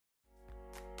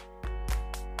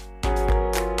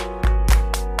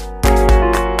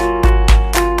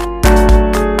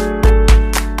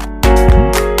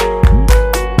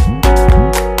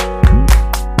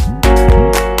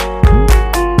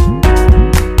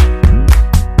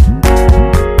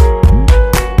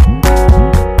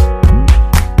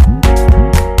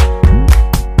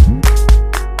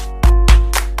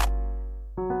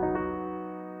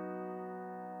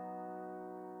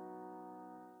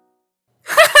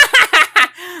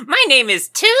name is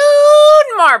Toon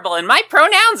Marble, and my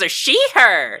pronouns are she,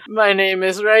 her. My name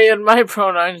is Ray, and my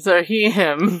pronouns are he,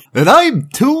 him. And I'm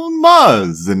Toon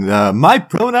Mars, and my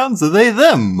pronouns are they,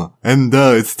 them. And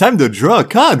it's time to draw a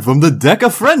card from the deck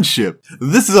of friendship.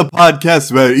 This is a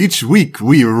podcast where each week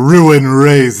we ruin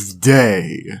Ray's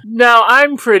day. Now,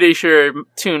 I'm pretty sure,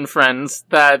 Toon friends,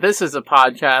 that this is a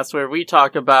podcast where we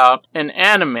talk about an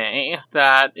anime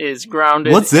that is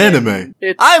grounded. What's anime?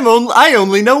 I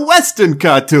only know Western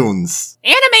cartoons.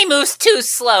 Anime moves too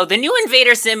slow. The new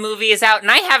Invader Zim movie is out,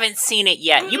 and I haven't seen it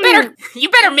yet. You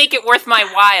better make it worth my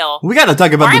while. We gotta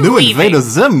talk about the new Invader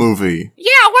Zim movie.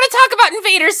 Yeah, I want to talk about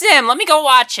Invader Zim. Let me go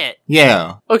watch it.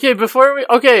 Yeah.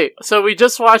 Okay, so we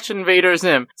just watched Invader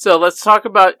Zim. So let's talk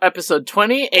about episode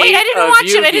 28 Wait, I didn't watch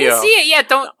it. I didn't see it yet.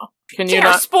 Don't... Can you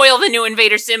not spoil the new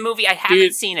Invader Sim movie? I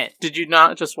haven't seen it. Did you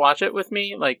not just watch it with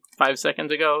me like 5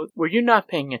 seconds ago? Were you not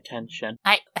paying attention?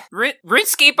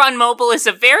 RuneScape on mobile is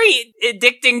a very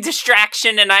addicting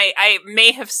distraction, and I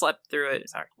may have slept through it.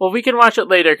 Sorry. Well, we can watch it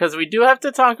later, because we do have to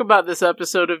talk about this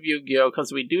episode of Yu-Gi-Oh!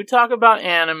 Because we do talk about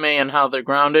anime and how they're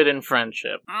grounded in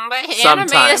friendship. But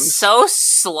anime is so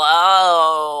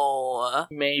slow.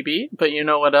 Maybe, but you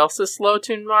know what else is slow,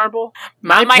 Toon Marble?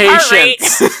 My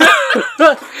patience.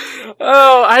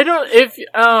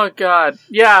 Oh god.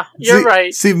 Yeah, you're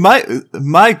right. See,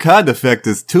 my card effect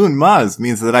as Toon Mars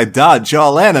means that I dodge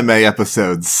all anime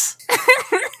episodes.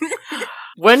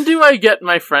 When do I get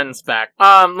my friends back?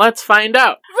 Let's find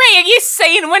out. Ray, are you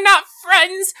saying we're not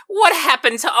friends? What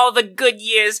happened to all the good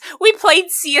years? We played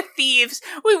Sea of Thieves.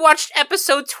 We watched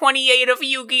episode 28 of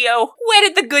Yu-Gi-Oh! Where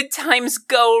did the good times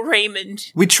go,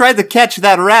 Raymond? We tried to catch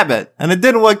that rabbit, and it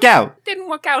didn't work out. Didn't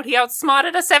work out. He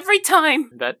outsmarted us every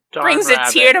time. That darn brings rabbit.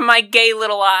 A tear to my gay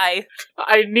little eye.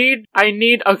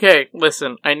 Okay,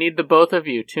 listen. I need the both of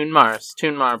you, Toon Mars,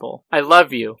 Toon Marble. I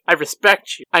love you. I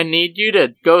respect you. I need you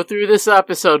to go through this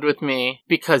episode with me,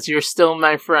 because you're still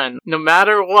my friend. No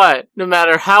matter what, no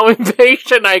matter how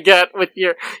impatient I get with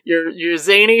your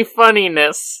zany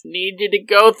funniness, need you to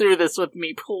go through this with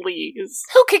me, please.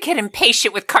 Who could get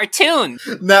impatient with cartoons?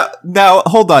 Now,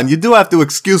 hold on. You do have to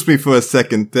excuse me for a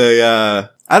second.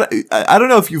 I don't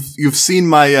know if you've seen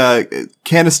my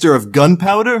canister of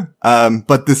gunpowder,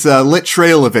 but this lit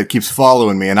trail of it keeps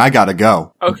following me, and I gotta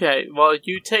go. Okay, well,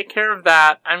 you take care of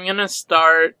that. I'm gonna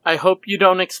start. I hope you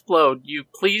don't explode. You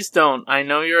please don't. I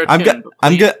know you're a toon.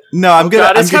 I'm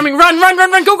gonna. It's coming! Run!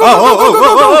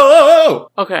 Go!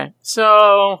 Okay,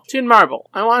 so Toon Marble,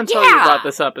 I want to tell you about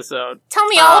this episode. Tell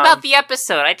me all about the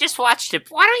episode. I just watched it.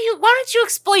 Why don't you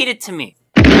explain it to me?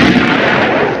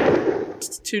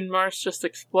 Toon Mars just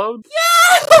explode?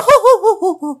 Yeah!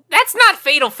 That's not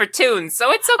fatal for Toon,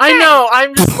 so it's okay. I know,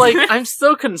 I'm just I'm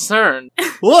so concerned.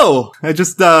 Whoa! I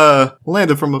just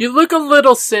landed from a... You look a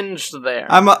little singed there.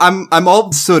 I'm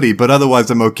all sooty, but otherwise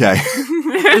I'm okay.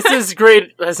 This is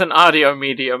great as an audio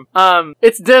medium.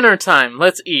 It's dinner time.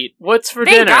 Let's eat. What's for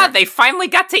dinner? Thank God they finally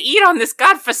got to eat on this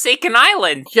godforsaken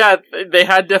island. Yeah, they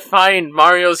had to find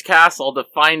Mario's castle to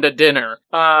find a dinner.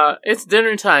 It's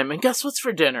dinner time, and guess what's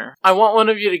for dinner? I want one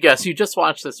of you to guess. You just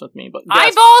watched this with me, but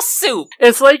guess. Eyeball soup.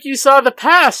 It's like you saw the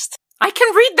past. I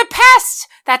can read the past.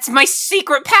 That's my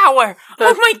secret power.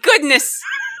 Oh my goodness.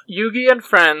 Yugi and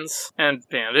friends and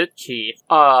Bandit Keith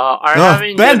are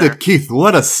having Bandit dinner. Keith,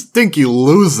 what a stinky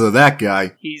loser that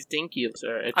guy. He's dinky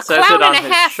loser. It a says clown it on and a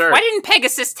his half. shirt. Why didn't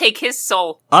Pegasus take his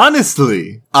soul?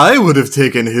 Honestly, I would have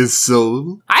taken his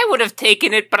soul. I would have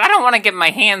taken it, but I don't want to get my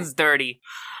hands dirty.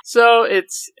 So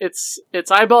it's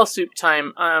eyeball soup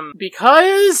time.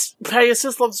 Because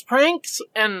Pegasus loves pranks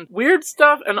and weird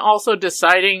stuff, and also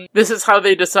deciding this is how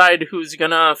they decide who's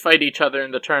gonna fight each other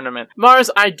in the tournament. Mars,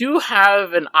 I do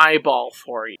have an eyeball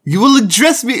for you. You will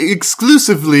address me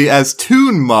exclusively as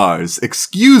Toon Mars.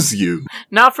 Excuse you.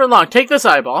 Not for long. Take this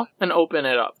eyeball and open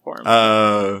it up for me.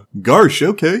 Garsh,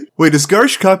 okay. Wait, is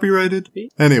Garsh copyrighted?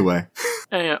 Anyway.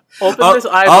 Open this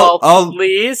eyeball,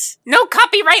 please. No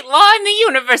copyright law in the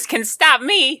universe can stop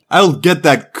me. I'll get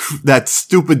that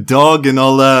stupid dog and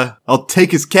I'll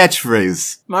take his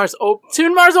catchphrase.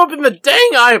 Toon Mars, open the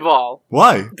dang eyeball.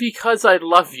 Why? Because I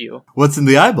love you. What's in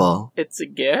the eyeball? It's a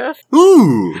gift.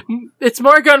 Ooh. It's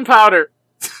more gunpowder.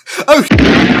 Oh.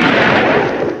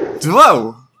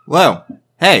 Whoa.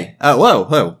 Hey.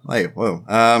 Whoa. Hey. Whoa.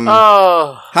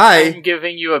 Hi. I'm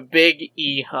giving you a big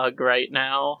E-hug right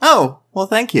now. Oh. Well,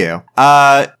 thank you.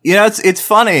 It's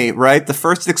funny, right? The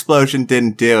first explosion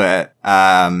didn't do it.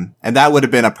 And that would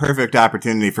have been a perfect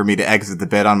opportunity for me to exit the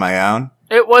bit on my own.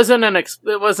 It wasn't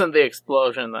the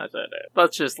explosion that did it.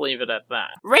 Let's just leave it at that.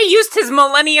 Ray used his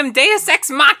Millennium Deus Ex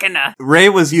Machina. Ray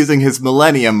was using his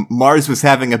Millennium. Mars was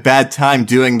having a bad time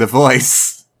doing the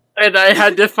voice. and I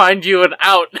had to find you an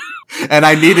out. And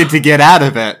I needed to get out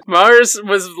of it. Mars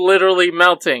was literally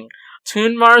melting.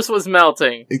 Toon Mars was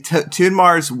melting. Toon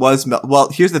Mars was well,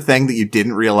 here's the thing that you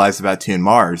didn't realize about Toon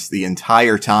Mars the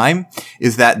entire time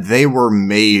is that they were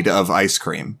made of ice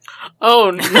cream.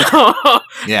 Oh no.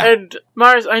 Yeah. And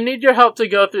Mars, I need your help to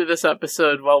go through this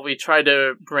episode while we try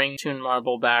to bring Toon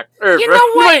Marble back. You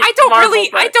know what?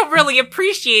 I don't really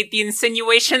appreciate the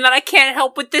insinuation that I can't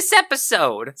help with this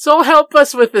episode. So help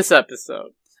us with this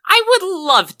episode. I would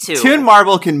love to. Toon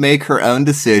Marble can make her own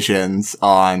decisions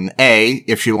on A,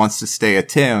 if she wants to stay a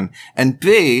Toon, and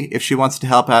B, if she wants to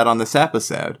help out on this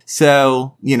episode.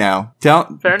 So,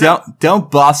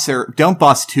 don't boss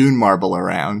Toon Marble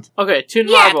around. Okay, Toon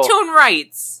Yeah, Marble. Toon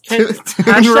rights.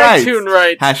 Hashtag Toon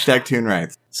Rights. Hashtag Toon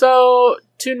Rights. So,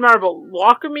 Toon Marble,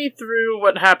 walk me through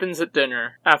what happens at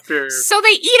dinner after... So they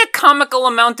eat a comical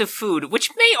amount of food, which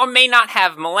may or may not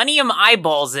have Millennium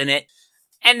eyeballs in it.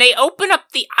 And they open up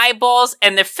the eyeballs,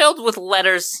 and they're filled with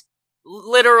letters.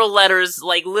 Literal letters,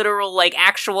 like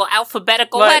actual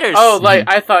alphabetical letters. Oh,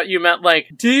 I thought you meant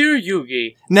Dear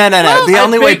Yugi. No. Well, the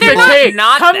only way people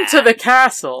come to the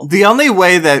castle. The only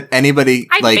way that anybody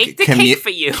baked a cake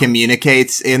for you.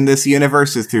 communicates in this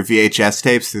universe is through VHS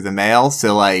tapes through the mail.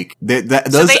 So those.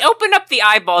 So they open up the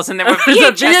eyeballs, and there were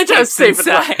VHS tapes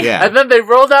inside. Yeah. And then they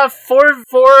rolled out four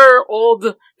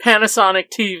old Panasonic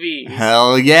TVs.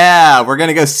 Hell yeah! We're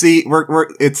gonna go see.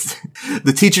 It's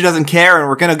the teacher doesn't care, and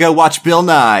we're gonna go watch Bill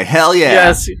Nye. Hell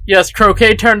yeah! Yes.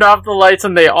 Croquet turned off the lights,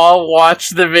 and they all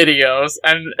watched the videos,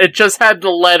 and it just had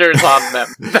the letters on them.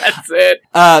 That's it.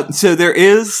 So there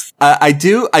is. I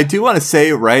do want to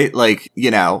say, right?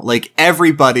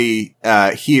 Everybody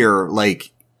here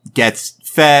gets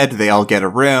fed. They all get a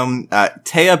room.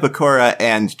 Taya, Bakura,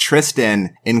 and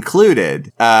Tristan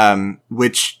included,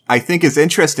 which I think is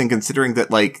interesting considering that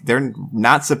they're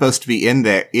not supposed to be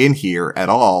in here at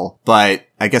all. But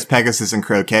I guess Pegasus and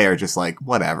Croquet are just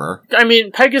whatever. I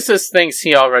mean, Pegasus thinks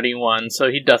he already won, so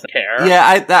he doesn't care.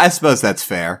 Yeah, I suppose that's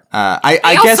fair. I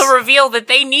They guess also reveal that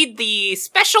they need the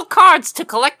special cards to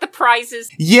collect the prizes.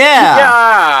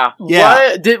 Yeah.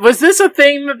 What? Was this a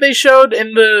thing that they showed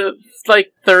in the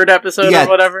third episode or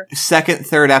whatever? Second,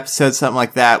 third episode, something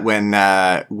like that, when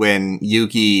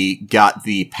Yugi got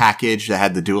the package that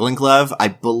had the dueling glove. I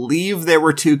believe there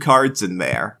were 2 cards in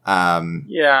there.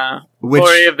 Yeah.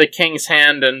 Glory of the King's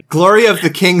Hand and... Glory of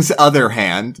the King's Other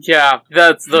Hand. Yeah,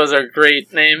 those are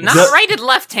great names. Not right and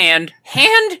left hand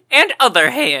and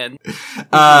other hand.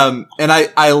 And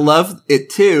I love it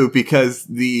too, because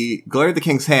the Glory of the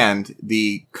King's Hand,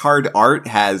 the card art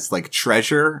has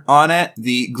treasure on it.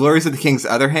 The Glories of the King's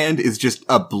Other Hand is just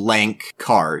a blank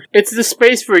card. It's the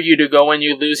space for you to go when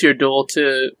you lose your duel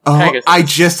to Pegasus. I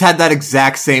just had that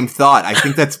exact same thought. I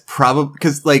think that's probably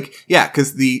because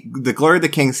the Glory of the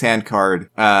King's Hand card,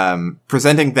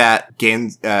 presenting that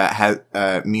gains,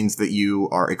 means that you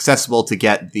are accessible to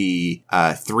get the,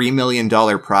 $3 million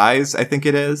prize, I think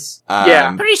it is.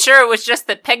 Yeah. Pretty sure it was just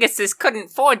that Pegasus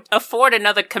couldn't afford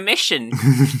another commission.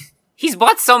 He's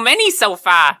bought so many so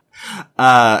far.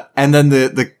 And then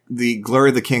the Glory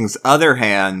of the King's Other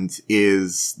Hand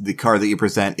is the card that you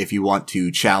present if you want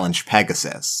to challenge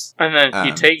Pegasus. And then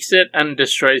he takes it and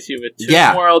destroys you with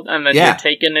Toon World, and then you're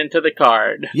taken into the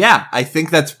card. Yeah, I think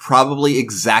that's probably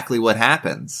exactly what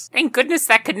happens. Thank goodness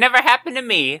that could never happen to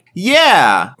me.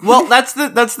 Yeah. Well, that's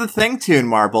the thing, Toon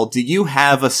Marble. Do you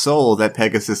have a soul that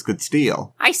Pegasus could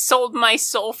steal? I sold my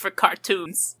soul for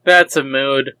cartoons. That's a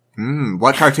mood.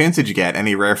 What cartoons did you get?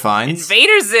 Any rare finds?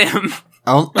 Invader Zim.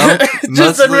 Oh,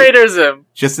 just Invader Zim.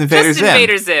 Just Invader Zim.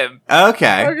 Invader Zim.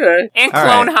 Okay. And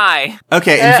Clone High.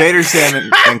 Okay, Invader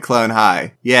Zim and Clone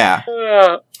High. Yeah.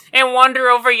 And Wander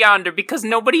Over Yonder because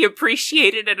nobody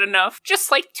appreciated it enough. Just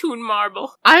like Toon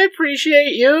Marble. I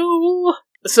appreciate you.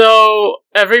 So,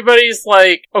 everybody's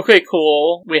like, okay,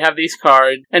 cool, we have these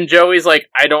cards, and Joey's like,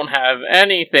 I don't have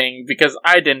anything, because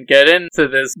I didn't get into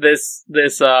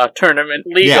this tournament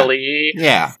legally.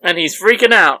 Yeah. And he's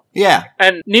freaking out. Yeah.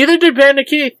 And neither did Bandit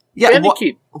Keith. Yeah, Bandit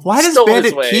Keith. Why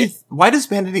does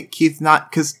Bandit Keith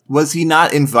not, cause was he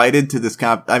not invited to this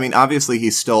I mean, obviously he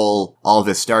stole all of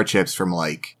his star chips from,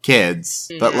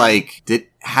 kids, but,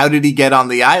 how did he get on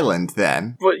the island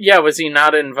then? Well, yeah, was he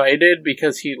not invited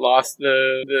because he lost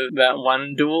that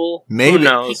one duel? Maybe. Who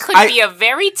knows? He could be a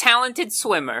very talented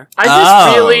swimmer. I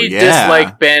just really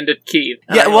dislike Bandit Keith.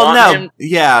 Yeah,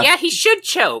 Yeah, he should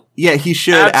choke. Yeah, he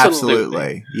should,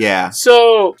 absolutely. Yeah.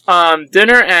 So,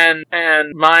 dinner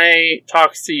and Mai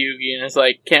talks to Yugi and is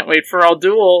like, can't wait for our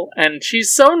duel, and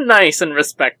she's so nice and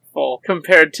respectful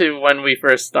compared to when we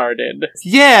first started.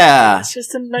 Yeah. It's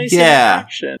just a nice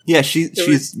interaction. Yeah,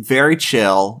 she's very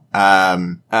chill.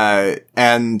 And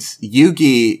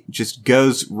Yugi just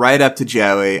goes right up to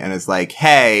Joey and is like,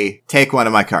 hey, take one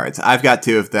of my cards. I've got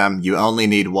 2 of them. You only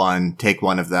need 1. Take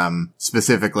one of them,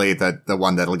 specifically the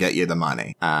one that'll get you the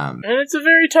money. And it's a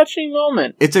very touching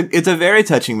moment. It's a very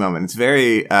touching moment. It's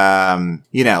very,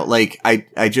 like,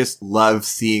 I just love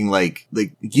seeing, like,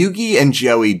 Yugi and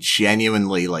Joey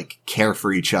genuinely, like, care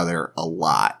for each other a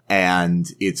lot. And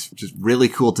it's just really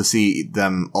cool to see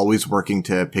them always working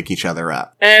to pick each other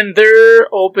up. And they're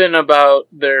open about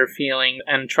their feelings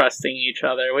and trusting each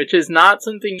other, which is not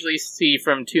something we see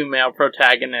from 2 male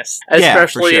protagonists,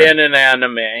 especially sure. in an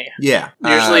anime. Yeah.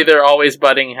 Usually they're always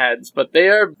butting heads, but they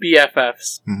are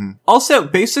BFFs. Mm-hmm. Also,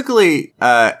 basically,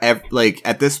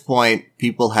 at this point,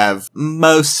 people have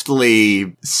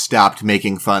mostly stopped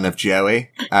making fun of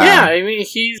Joey. Yeah, I mean,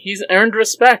 he's earned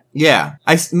respect. Yeah,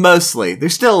 mostly.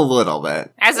 There's still a little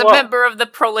bit. As a member of the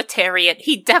proletariat,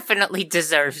 he definitely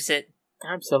deserves it.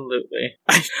 Absolutely.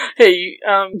 Hey,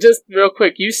 just real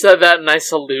quick, you said that and I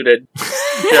saluted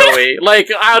Joey. Like,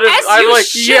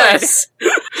 yes!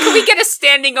 Can we get a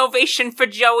standing ovation for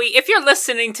Joey? If you're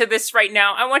listening to this right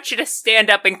now, I want you to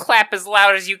stand up and clap as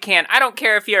loud as you can. I don't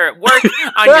care if you're at work,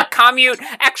 on your commute.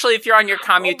 Actually, if you're on your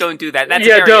commute, don't do that. That's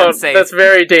very unsafe. That's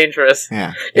very dangerous.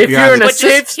 Yeah. If you're in a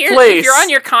safe place. If you're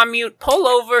on your commute, pull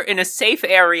over in a safe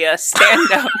area,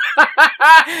 stand up,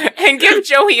 and give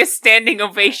Joey a standing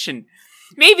ovation.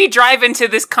 Maybe drive into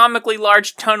this comically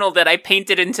large tunnel that I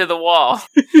painted into the wall.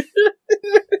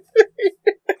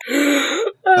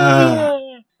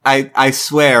 I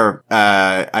swear,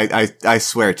 I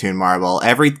swear, Toon Marble,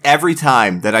 every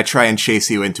time that I try and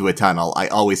chase you into a tunnel, I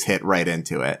always hit right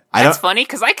into it. That's funny,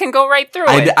 because I can go right through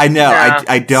it. I know, Yeah,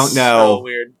 I don't know. So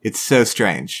weird. It's so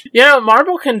strange. Yeah,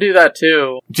 Marble can do that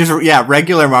too.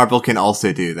 Regular Marble can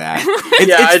also do that.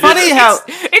 Yeah, it's funny how...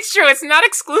 It's true, it's not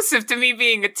exclusive to me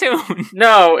being a toon.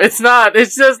 No, it's not.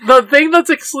 It's just, the thing that's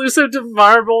exclusive to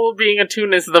Marble being a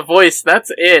toon is the voice. That's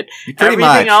it.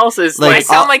 Everything else is Like, I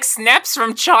sound like Snaps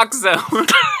from Chalk Zone.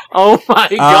 Oh my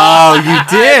god. Oh, you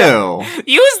do?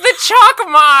 Use the chalk,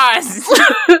 Maz!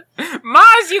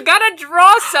 Maz, you gotta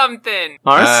draw something!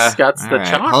 Mars got the right.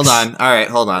 chalks.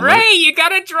 Hold on. Ray, you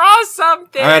gotta draw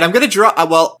something! Alright, I'm gonna draw,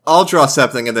 I'll draw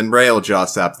something and then Ray will draw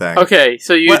something. Okay,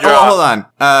 so you draw. Oh, hold on.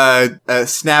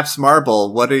 Snaps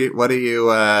Marble, what's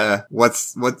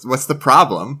the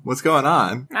problem? What's going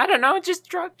on? I don't know, just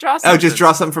draw something. Oh, just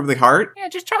draw something from the heart? Yeah,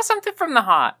 just draw something from the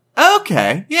heart.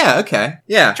 Okay. Yeah.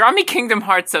 Draw me Kingdom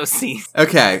Hearts OC.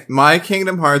 Okay, my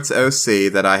Kingdom Hearts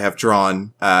OC that I have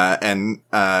drawn, and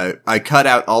I cut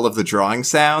out all of the drawing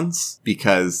sounds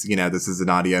because, this is an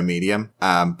audio medium.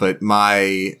 But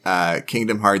my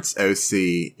Kingdom Hearts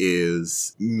OC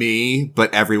is me,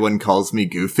 but everyone calls me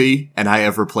Goofy, and I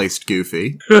have replaced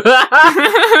Goofy.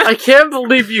 I can't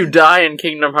believe you die in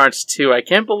Kingdom Hearts 2. I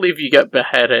can't believe you get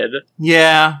beheaded.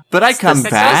 Yeah, but I come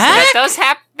back.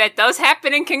 That does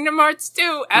happen in Kingdom Hearts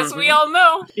 2, as we all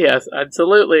know. Yes,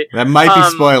 absolutely. That might be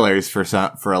spoilers for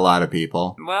a lot of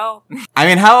people. Well, I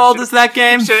mean, how old is that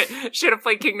game? Should have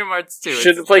played Kingdom Hearts 2.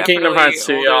 Should have played Kingdom Hearts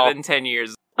 2, y'all. Older than 10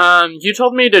 years. You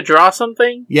told me to draw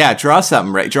something? Yeah, draw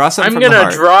something, right? Draw something from the heart. I'm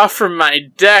gonna draw from my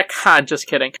deck. Ha, just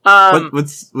kidding.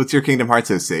 What's your Kingdom Hearts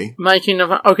OC? My Kingdom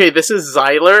Hearts... Okay, this is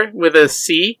Xyler with a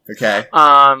C. Okay.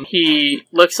 He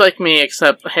looks like me,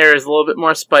 except hair is a little bit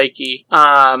more spiky.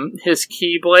 His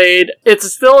Keyblade,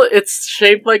 it's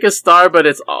shaped like a star, but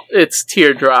it's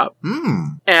teardrop.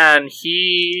 And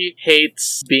he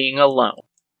hates being alone.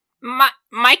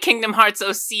 My Kingdom Hearts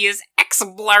OC is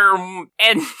X-Blurm,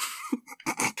 and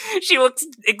she looks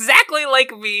exactly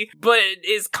like me, but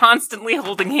is constantly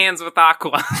holding hands with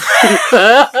Aqua.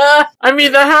 I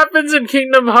mean, that happens in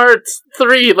Kingdom Hearts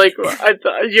 3, like,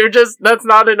 that's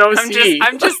not an OC.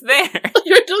 I'm just there.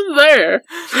 You're just there.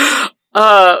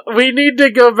 We need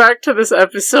to go back to this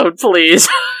episode, please.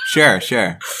 Sure.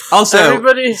 Also,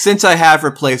 Everybody... since I have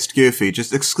replaced Goofy,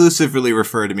 just exclusively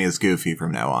refer to me as Goofy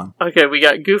from now on. Okay, we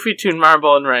got Goofy, Toon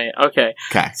Marble, and Ray. Okay.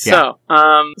 Yeah.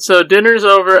 So dinner's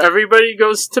over, everybody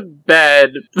goes to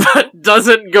bed, but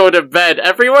doesn't go to bed.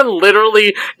 Everyone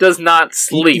literally does not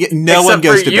sleep. No one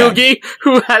goes to bed. Yugi,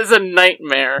 who has a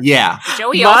nightmare. Yeah.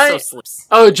 Joey also sleeps.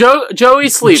 Oh, Joey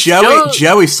sleeps.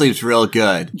 Joey sleeps real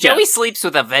good. Joey sleeps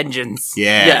with a vengeance.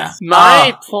 Yeah. Yes.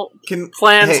 My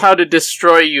plans hey, how to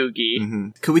destroy Yugi. Mm-hmm.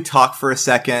 Could we talk for a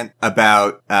second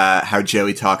about how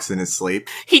Joey talks in his sleep?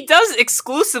 He does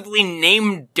exclusively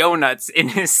name donuts in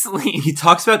his sleep. He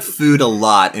talks about food a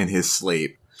lot in his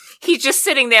sleep. he's just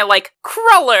sitting there like,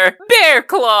 Cruller, Bear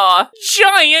Claw,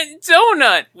 Giant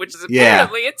Donut, which is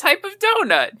apparently a type of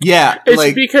donut. Yeah,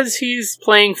 It's because he's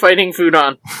playing Fighting Food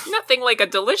on. Nothing like a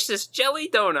delicious jelly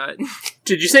donut.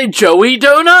 Did you say Joey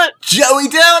Donut? Joey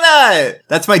Donut!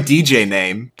 That's my DJ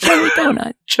name. Jelly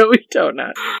donut. Joey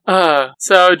Donut.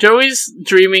 So Joey's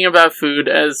dreaming about food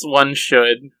as one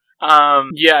should.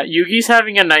 Yeah, Yugi's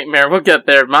having a nightmare. We'll get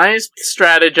there. Maya's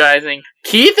strategizing.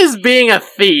 Keith is being a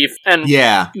thief, and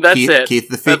Yeah. that's Keith, it. Keith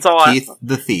the thief. That's all Keith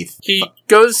the thief. he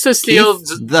goes to steal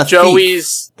Keith the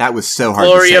Joey's thief. That was so hard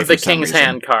Glory to say of the for some King's reason.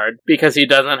 Hand card because he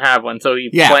doesn't have one, so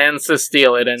he Yeah. plans to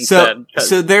steal it instead.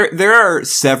 So there are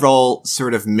several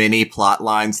sort of mini plot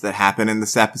lines that happen in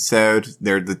this episode.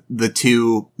 There are the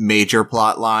two major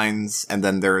plot lines, and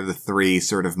then there are the three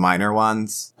sort of minor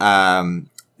ones.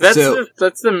 That's So-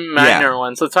 the minor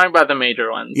one. So talk about the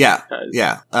major ones. Yeah, 'cause-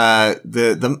 yeah.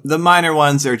 The minor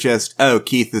ones are just, oh,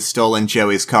 Keith has stolen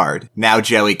Joey's card. Now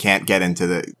Joey can't get into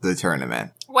the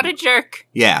tournament. What a jerk.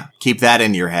 Yeah, keep that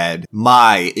in your head.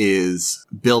 Mai is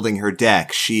building her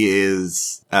deck. She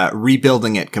is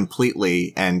rebuilding it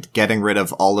completely and getting rid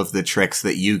of all of the tricks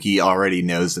that Yugi already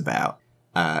knows about.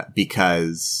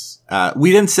 Because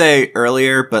we didn't say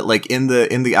earlier, but like in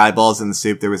the eyeballs in the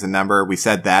soup, there was a number. We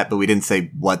said that, but we didn't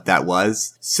say what that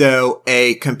was. So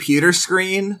a computer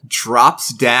screen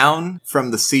drops down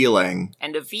from the ceiling.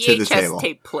 And a To the VHS table.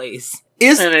 tape plays.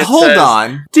 And it Hold says,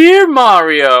 on. Dear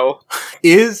Mario.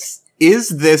 Is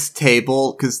this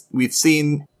table, because we've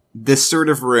seen this sort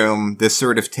of room, this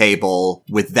sort of table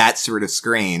with that sort of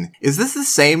screen, is this the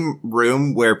same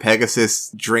room where Pegasus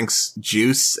drinks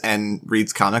juice and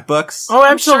reads comic books? Oh,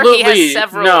 I'm sure absolutely. he has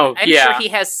several. No, I'm yeah. sure he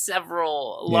has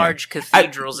several large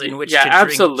cathedrals in which Yeah, to drink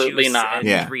absolutely juice not. and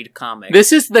Yeah. read comics.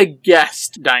 This is the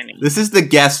guest dining. This is the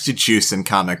guest juice and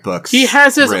comic books. He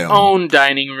has his room. own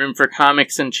dining room for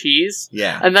comics and cheese.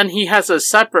 Yeah. And then he has a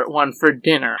separate one for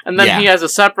dinner. And then Yeah. he has a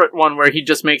separate one where he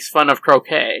just makes fun of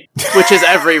croquet, which is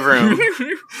every room.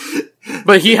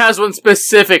 But he has one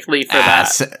specifically for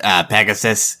that.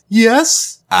 Pegasus.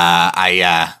 Yes?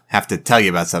 I have to tell you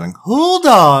about something. Hold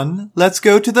on. Let's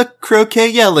go to the croquet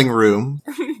yelling room,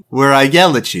 where I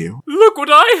yell at you. Look what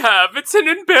I have! It's an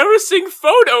embarrassing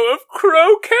photo of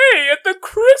croquet at the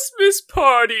Christmas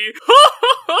party!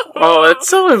 Oh, it's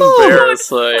so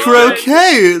embarrassing.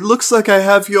 Croquet, it looks like I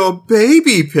have your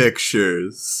baby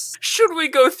pictures. Should we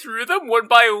go through them one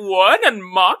by one and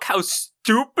mock how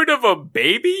stupid of a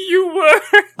baby you were?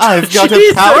 I've got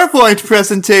Jesus. a PowerPoint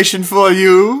presentation for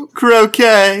you,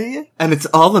 Croquet. And it's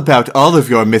all about all of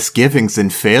your misgivings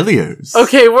and failures.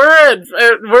 Okay, we're It's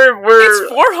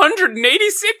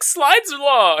 486 slides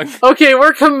long! okay,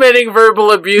 we're committing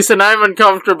verbal abuse and I'm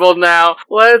uncomfortable now.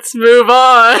 Let's move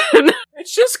on.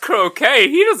 It's just croquet.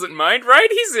 He doesn't mind, right?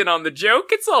 He's in on the joke.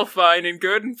 It's all fine and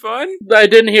good and fun. I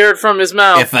didn't hear it from his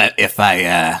mouth.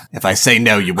 If I say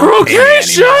no, you won't pay me Croquet, anymore.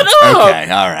 shut up!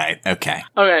 Okay, alright, okay.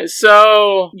 Okay,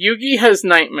 so Yugi has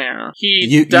nightmare. He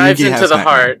Yu- dives Yugi into has the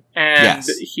nightmare. heart and Yes.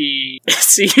 he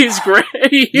sees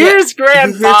he hears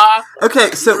Grandpa.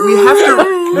 Okay, so we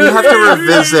have to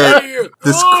revisit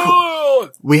this.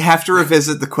 We have to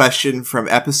revisit the question from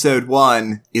episode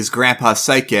 1, is Grandpa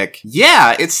psychic?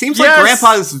 Yeah, it seems like Yes.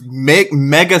 Grandpa's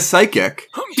mega psychic.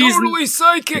 I'm He's- totally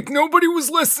psychic. Nobody was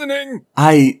listening.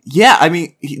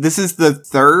 This is the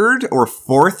third or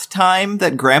fourth time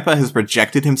that Grandpa has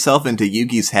projected himself into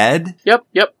Yugi's head. Yep.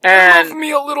 Love And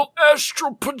me a little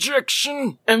astral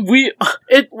projection.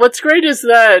 what's great is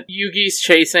that Yugi's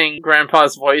chasing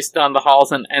Grandpa's voice down the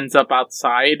halls and ends up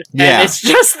outside. Yeah. And it's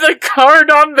just the card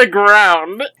on the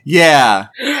ground. Yeah.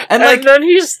 And like, then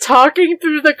he's talking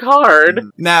through the card.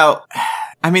 now,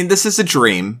 I mean, this is a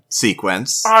dream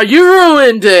sequence. Oh, you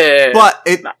ruined it! But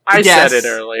it, I yes. said it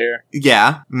earlier.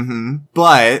 Yeah. Mm-hmm.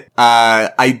 But,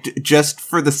 I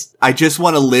just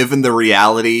want to live in the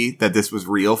reality that this was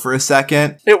real for a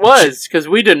second. It was, because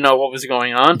we didn't know what was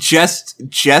going on. Just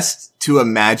to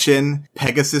imagine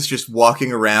Pegasus just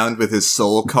walking around with his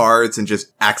soul cards and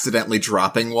just accidentally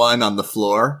dropping one on the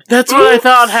floor. That's what I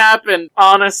thought happened,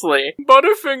 honestly.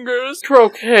 Butterfingers.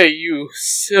 Croquet, you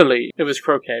silly. It was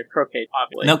croquet,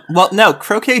 obviously. No,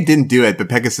 Croquet didn't do it, but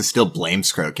Pegasus still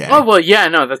blames Croquet. Oh, well, yeah,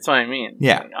 no, that's what I mean.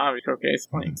 Yeah. Like, obviously, Croquet is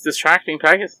playing. Distracting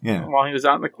Pegasus Yeah. while he was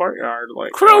out in the courtyard.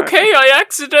 Like, Croquet, I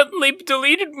accidentally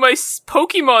deleted my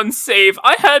Pokemon save.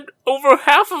 I had over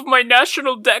half of my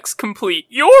national dex complete.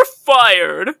 You're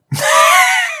fired.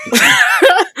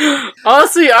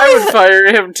 Honestly, I would fire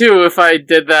him too if I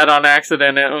did that on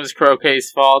accident and it was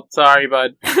Croquet's fault. Sorry,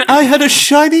 bud. I had a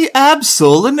shiny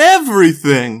Absol and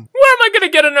everything. Where am I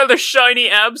gonna get another shiny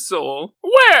Absol?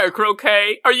 Where,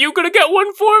 Croquet? Are you gonna get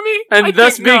one for me? And I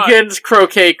thus think not. begins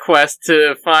Croquet quest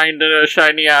to find a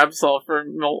shiny Absol for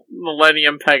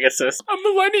Millennium Pegasus. A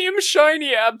Millennium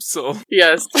shiny Absol.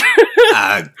 Yes.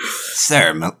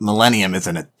 Sir, Millennium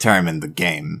isn't a term in the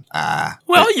game.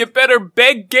 Well, you better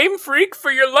beg Game Freak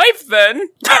for your life then.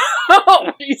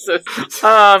 Oh, Jesus.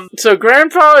 So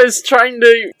Grandpa is trying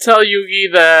to tell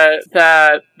Yugi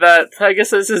that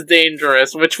Pegasus is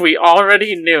dangerous, which we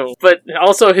already knew, but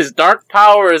also his dark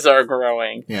powers are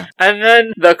growing. Yeah. And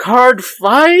then the card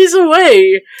flies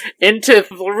away into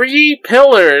 3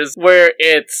 pillars where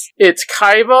it's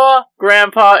Kaiba,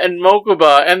 Grandpa, and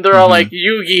Mokuba, and they're all like,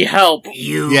 Yugi, help.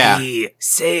 Yugi,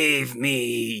 save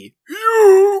me.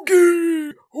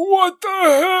 Yugi! What the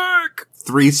heck?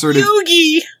 3 sort of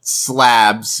Yugi!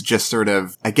 slabs just sort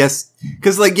of, I guess,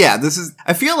 because, like, yeah, this is,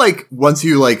 I feel like once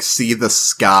you, like, see the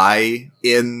sky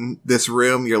in this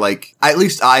room, you're like, at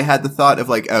least I had the thought of,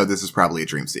 like, oh, this is probably a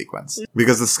dream sequence.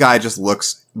 Because the sky just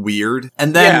looks weird.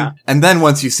 And then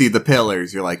once you see the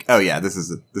pillars, you're like, oh yeah, this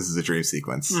is a dream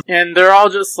sequence. And they're all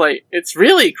just like, it's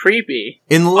really creepy.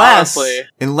 Unless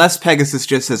Honestly. Pegasus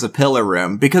just has a pillar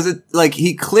room, because it, like,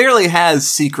 he clearly has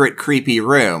secret creepy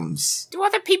rooms. Do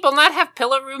other people not have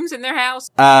pillar rooms in their house?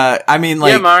 I mean,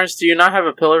 like, yeah, Mars, do you not have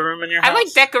a pillar room in your house? I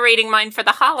like decorating mine for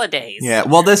the holidays. yeah,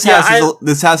 well, this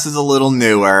house is a little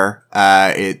newer.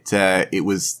 It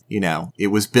was, it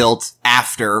was built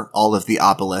after all of the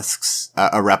obelisks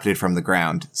erupted from the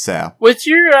ground. So, What's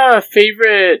your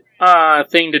favorite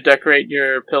thing to decorate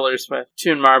your pillars with?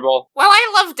 Toon Marble. Well,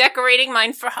 I love decorating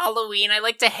mine for Halloween. I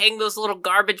like to hang those little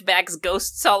garbage bags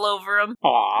ghosts all over them.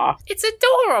 Aww. It's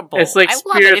adorable. It's like I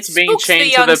love it. spirits It being spooks chained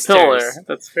the to the youngsters. pillar.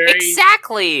 That's very...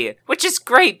 Exactly! Which is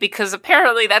great, because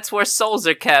apparently that's where souls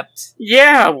are kept.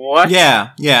 Yeah, what?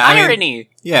 yeah. I mean, Irony!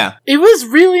 yeah. It was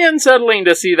really unsettling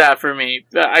to see that for me.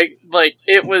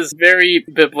 It was very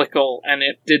biblical, and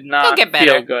it did They'll not get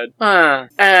better. feel good.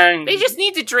 And They just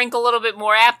need to drink a little bit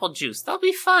more apple juice. They'll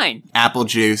be fine. Apple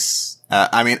juice.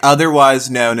 Otherwise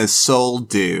known as Soul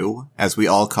Dew, as we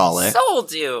all call it. Soul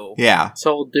Dew! Yeah.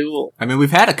 Soul Duel. I mean,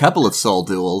 we've had a couple of Soul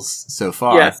Duels so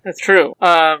far. Yes, that's true.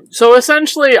 So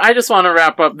essentially, I just want to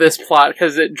wrap up this plot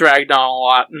because it dragged on a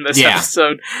lot in this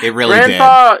episode. It really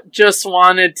Grandpa just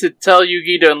wanted to tell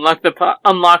Yugi to unlock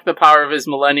the power of his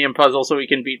Millennium Puzzle so he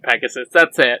can beat Pegasus.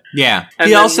 That's it. did. Yeah. And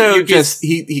He then also Yugi's-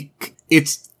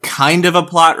 it's kind of a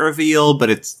plot reveal, but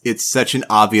it's such an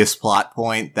obvious plot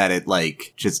point that it,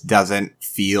 like, just doesn't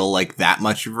feel like that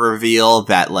much of a reveal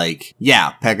that, like,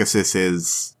 yeah, Pegasus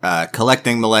is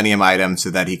collecting Millennium items so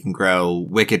that he can grow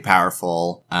wicked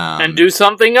powerful. And do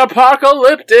something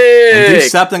apocalyptic! And do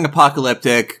something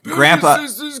apocalyptic. Grandpa...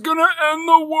 Pegasus is gonna end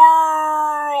the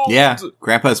world! Yeah,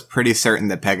 Grandpa's pretty certain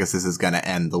that Pegasus is gonna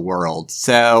end the world,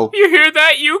 so... You hear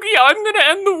that, Yugi? I'm gonna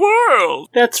end the world!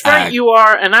 That's right, you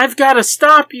are, and I've got to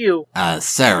stop you.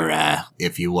 Sir,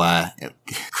 if you,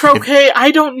 Croquet,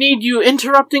 I don't need you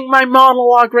interrupting my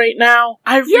monologue right now.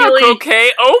 I really... Yeah,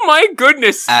 Croquet. Oh my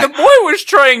goodness. The boy was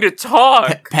trying to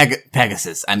talk.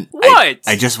 Pegasus, What?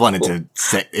 I just wanted to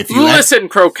say, if you... Listen,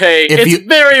 Croquet, if it's you-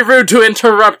 very rude to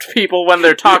interrupt people when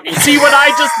they're talking. See what I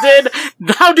just did?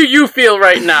 How do you feel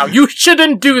right now? You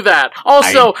shouldn't do that.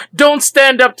 Also, don't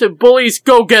stand up to bullies,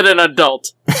 go get an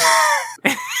adult.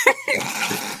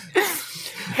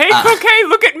 Hey, Croquet,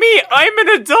 look at me. I'm an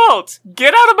adult.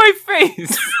 Get out of my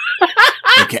face.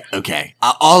 Okay.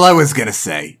 All I was gonna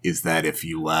say is that if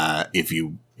you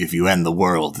end the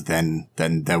world, then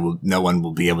no one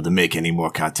will be able to make any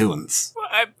more cartoons.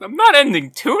 I'm not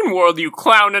ending Toon World, you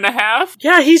clown and a half.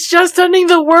 Yeah, he's just ending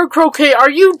the word, Croquet. Are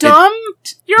you dumb?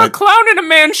 You're a clown in a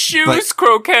man's shoes,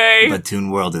 Croquet. But Toon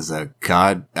World is a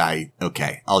god.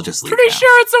 I'll just leave. Pretty now.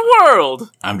 sure it's a world.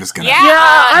 I'm just gonna. Yeah,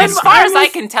 Yeah, as far I'm as I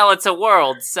with- can tell, it's a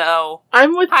world, so...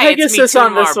 I'm with Hi, it's me, Pegasus Toon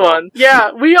on this Marble. one.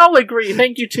 Yeah, we all agree.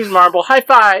 Thank you, Toon Marble. High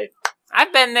five.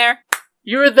 I've been there.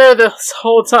 You were there this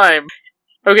whole time.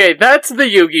 Okay, that's the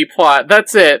Yugi plot.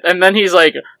 That's it. And then he's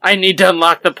like, I need to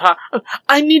unlock the power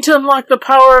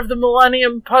of the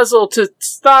Millennium Puzzle to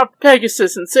stop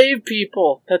Pegasus and save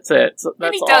people. That's it. So that's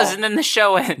And he all. does, and then the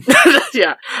show ends.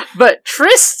 Yeah. But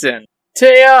Tristan,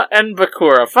 Taya, and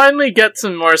Bakura finally get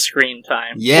some more screen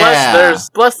time. Yeah.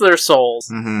 Bless their souls.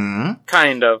 Mm-hmm.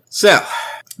 Kind of. So,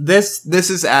 This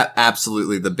is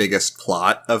absolutely the biggest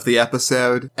plot of the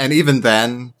episode, and even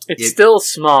then, It's still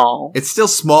small. It's still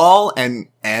small and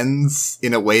ends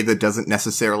in a way that doesn't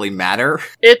necessarily matter.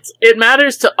 It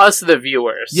matters to us, the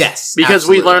viewers. Yes, because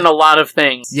absolutely. we learn a lot of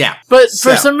things. Yeah. But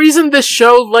for some reason, this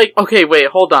show, okay, wait,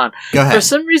 hold on. Go ahead. For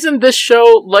some reason, this show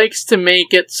likes to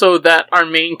make it so that our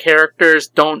main characters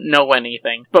don't know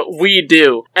anything, but we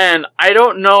do. And I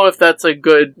don't know if that's a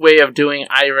good way of doing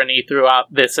irony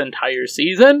throughout this entire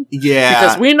season. Yeah.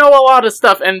 Because we know a lot of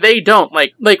stuff, and they don't.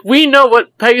 Like we know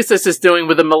what Pegasus is doing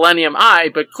with the Millennium Eye,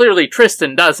 but clearly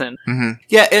Tristan doesn't. Mm-hmm.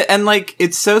 Yeah, and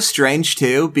it's so strange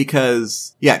too,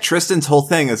 because Tristan's whole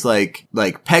thing is like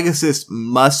Pegasus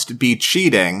must be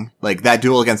cheating. Like that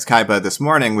duel against Kaiba this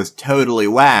morning was totally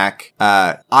whack.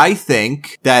 I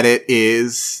think that it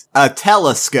is a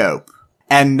telescope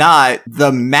and not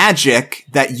the magic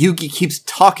that Yugi keeps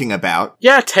talking about.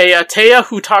 Yeah, Taya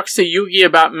who talks to Yugi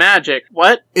about magic.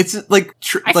 What? It's like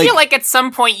I feel like at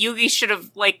some point Yugi should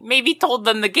have maybe told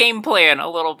them the game plan a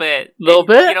little bit.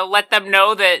 Bit? Let them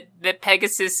know that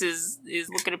Pegasus is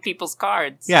looking at people's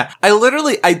cards. Yeah,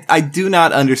 I do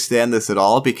not understand this at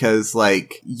all, because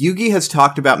Yugi has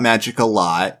talked about magic a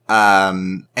lot,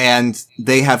 and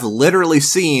they have literally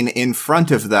seen in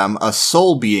front of them a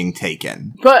soul being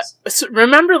taken. But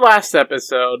remember last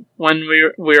episode when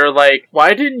we were like,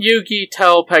 why didn't Yugi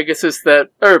tell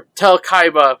tell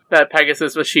Kaiba that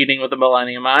Pegasus was cheating with the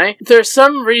Millennium Eye? There's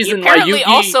some reason why Yugi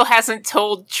also hasn't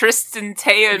told Tristan,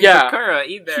 Taya, and Bakura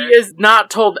either. He has not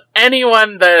told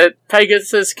anyone that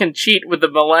Pegasus can cheat with the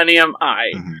Millennium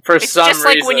Eye for some reason. It's just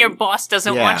like when your boss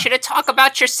doesn't want you to talk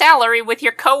about your salary with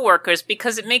your coworkers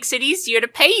because it makes it easier to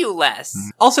pay you less.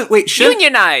 Also, wait,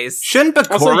 unionize. Shouldn't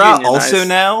Bakura also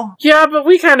know? Yeah, but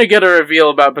we kind of get a reveal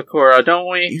about Bakura, don't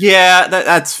we? Yeah,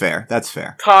 that's fair. That's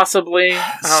fair. Possibly.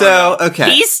 So,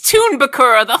 okay. He's Toon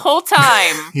Bakura the whole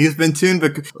time. He's been Toon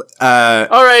Bakura.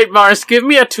 Alright, Mars, give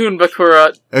me a Toon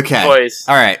Bakura voice.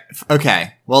 Alright,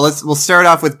 okay. Well, we'll start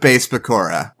off with base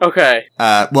Bakura. Okay.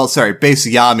 Base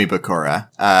Yami Bakura.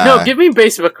 No, give me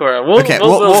base Bakura.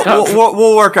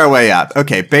 We'll work our way up.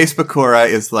 Okay, base Bakura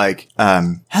is like,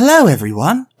 hello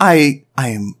everyone. I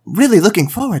am really looking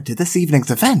forward to this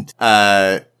evening's event.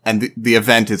 And the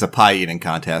event is a pie eating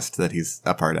contest that he's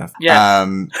a part of. Yeah.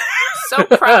 So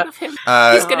proud of him.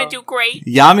 He's gonna do great.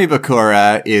 Yami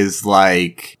Bakura is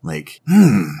like,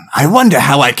 I wonder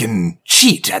how I can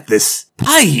cheat at this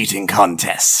pie eating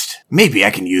contest. Maybe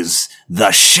I can use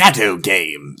the Shadow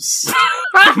Games.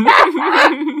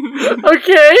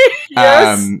 Okay.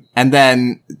 Yes. And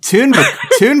then Toon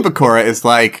Bakura is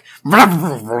like,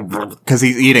 because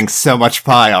he's eating so much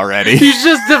pie already. He's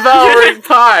just devouring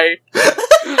pie.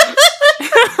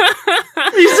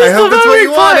 I hope that's what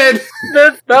you wanted.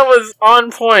 That was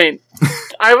on point.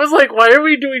 I was like, why are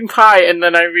we doing pie? And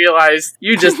then I realized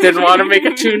you just didn't want to make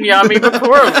a Toon Yami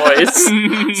Bakura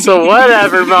voice. So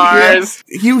whatever, Mars.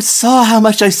 Yeah. You saw how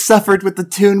much I suffered with the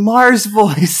Toon Mars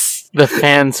voice. The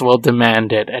fans will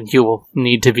demand it, and you will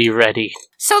need to be ready.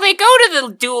 So they go to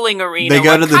the dueling arena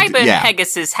where Kaiba and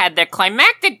Pegasus had their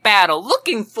climactic battle,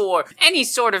 looking for any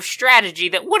sort of strategy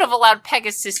that would have allowed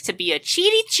Pegasus to be a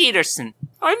cheaty cheaterson.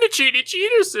 I'm the cheaty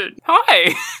cheaterson.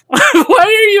 Hi. Why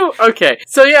are you... Okay,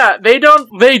 so yeah, they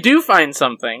do find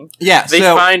something. Yeah, They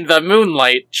find the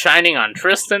moonlight shining on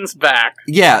Tristan's back.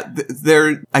 Yeah,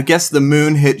 I guess the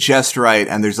moon hit just right,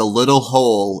 and there's a little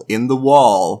hole in the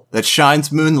wall that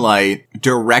shines moonlight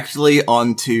directly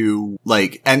onto,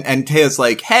 and Taya's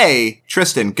like, hey,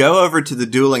 Tristan, go over to the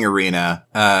dueling arena,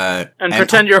 and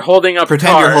pretend you're holding up a card.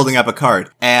 Pretend you're holding up a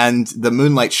card. And the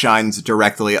moonlight shines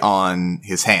directly on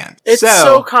his hand. It's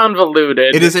so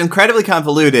convoluted. It is incredibly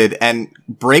convoluted and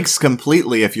breaks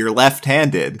completely if you're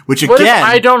left-handed, which what again... if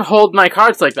I don't hold my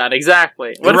cards like that?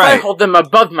 Exactly. What if I hold them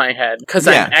above my head? Because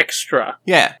I'm extra.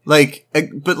 Yeah.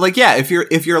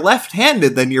 If you're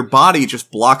left-handed, then your body just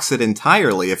blocks it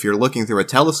entirely if you're looking through a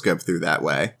telescope through that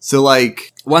way. So,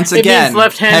 once again... It means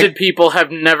left-handed people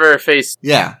have never faced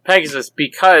Yeah. Pegasus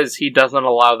because he doesn't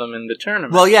allow them in the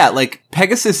tournament. Well, yeah,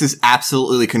 Pegasus is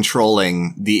absolutely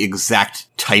controlling the exact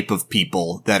type of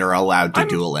people that are allowed to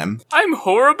duel him. I'm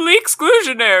horribly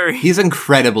exclusionary. He's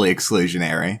incredibly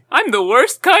exclusionary. I'm the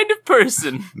worst kind of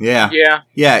person. Yeah. Yeah.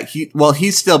 Yeah,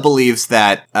 he still believes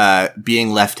that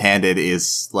being left-handed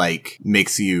is,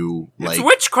 makes you, it's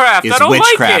witchcraft, is I don't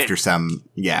witchcraft like it. or some,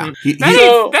 yeah.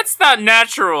 That's not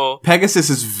natural.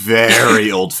 Pegasus is very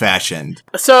old-fashioned.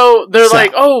 So, they're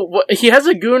like, he has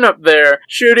a goon up there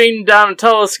shooting down a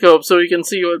telescope so he can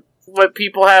see what what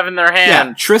people have in their hand.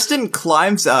 Yeah, Tristan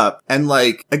climbs up and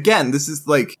like, again, this is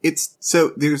like,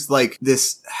 there's like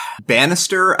this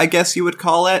banister, I guess you would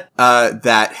call it,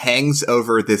 that hangs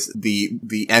over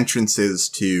the entrances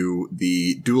to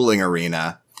the dueling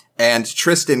arena. And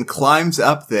Tristan climbs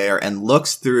up there and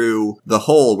looks through the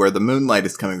hole where the moonlight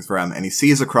is coming from, and he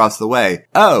sees across the way,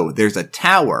 oh, there's a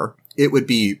tower. It would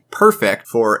be perfect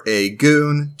for a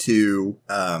goon to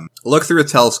look through a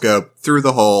telescope, through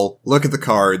the hole, look at the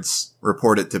cards,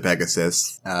 report it to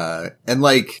Pegasus, and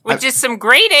like... Which is some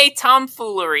grade A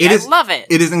tomfoolery. I love it.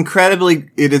 It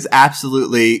is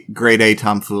absolutely grade A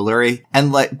tomfoolery.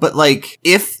 And but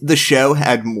if the show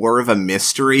had more of a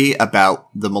mystery about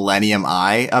the Millennium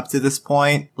Eye up to this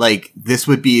point, like, this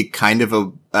would be kind of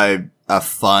a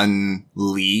fun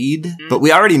lead, but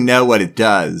we already know what it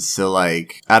does, so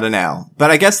like, I don't know.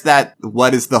 But I guess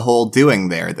what is the hole doing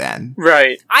there then?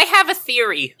 Right. I have a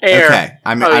theory. Okay.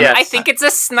 I think it's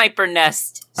a sniper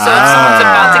nest. So if someone's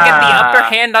about to get the upper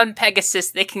hand on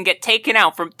Pegasus, they can get taken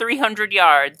out from 300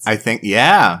 yards. I think,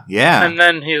 yeah. And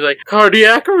then he's like,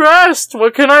 cardiac arrest,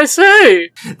 what can I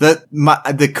say?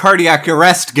 The cardiac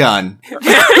arrest gun.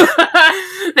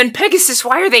 Then Pegasus,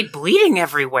 why are they bleeding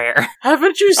everywhere?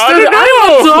 Haven't you studied?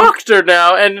 I'm a doctor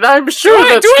now, and I'm sure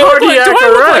that's cardiac arrest. Do I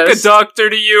look like a doctor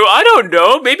to you? I don't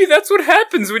know. Maybe that's what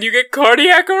happens when you get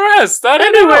cardiac arrest. I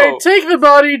don't know. Anyway, take the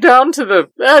body down to the...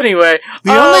 Anyway.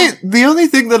 The only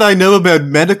thing that I know about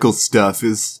medical stuff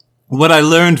is what I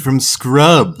learned from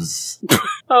Scrubs.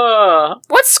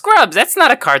 What's Scrubs? That's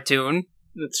not a cartoon.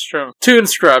 That's true. Toon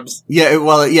Scrubs. Yeah,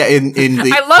 well, yeah, in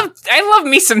the... I love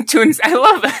me some Toons. I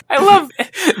love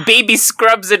Baby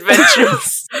Scrubs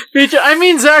Adventures. I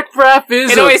mean, Zach Braff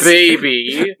is a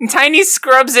baby. Tiny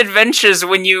Scrubs Adventures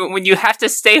when you have to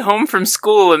stay home from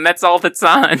school and that's all that's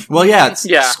on. Well, yeah,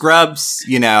 Scrubs,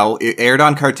 it aired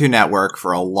on Cartoon Network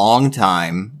for a long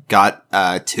time.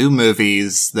 Got 2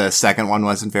 movies. The second one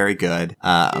wasn't very good.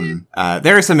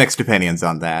 There are some mixed opinions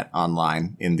on that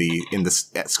online in the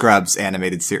Scrubs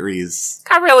animated series.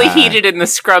 Got really heated in the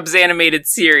Scrubs animated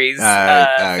series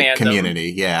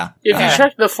community. Yeah. If you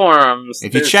check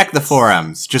the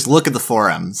forums, just look at the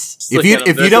forums. If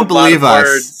you don't believe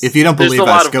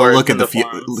us, go look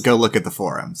at the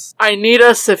forums. I need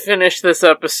us to finish this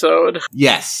episode.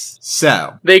 Yes.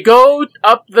 So they go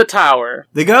up the tower.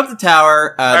 The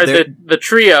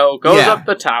trio goes up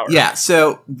the tower. Yeah,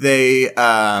 so they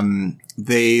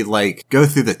like go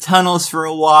through the tunnels for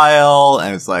a while,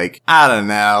 and it's like, I don't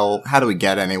know, how do we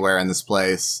get anywhere in this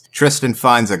place? Tristan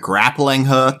finds a grappling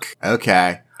hook.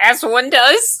 Okay. As one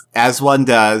does. And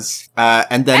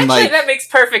then actually, that makes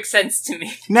perfect sense to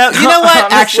me. No, you know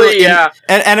what? Honestly, actually, yeah.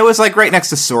 And it was like right next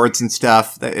to swords and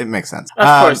stuff. It makes sense.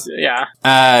 Of course, yeah.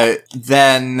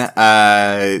 Then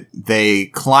they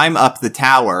climb up the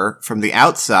tower from the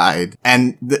outside,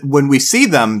 and when we see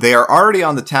them, they are already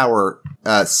on the tower,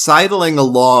 sidling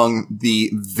along the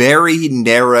very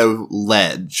narrow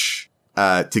ledge.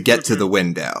 To get to the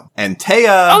window. And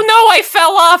Taya... Oh no, I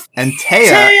fell off! And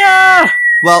Taya...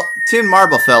 Well, Toon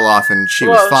Marble fell off and she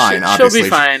was fine, obviously. She'll be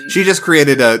fine. She just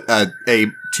created a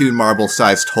Toon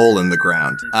Marble-sized hole in the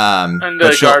ground. And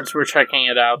the guards were checking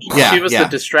it out. Yeah, she was the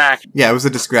distraction. Yeah, it was a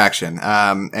distraction.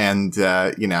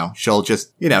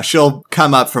 She'll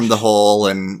come up from the hole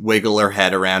and wiggle her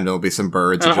head around, and there'll be some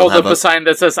birds. And hold up a sign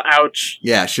that says, ouch.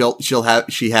 Yeah,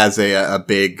 she has a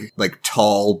big, like,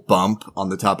 tall bump on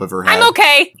the top of her head. I'm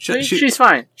okay. She's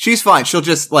fine. She's fine. She'll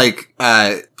just, like,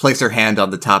 place her hand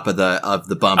on the top of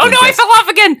the bump. Oh no, I fell off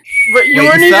again! But you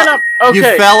weren't even up. Okay. You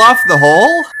fell off the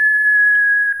hole?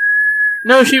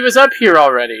 No, she was up here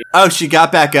already. Oh, she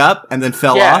got back up and then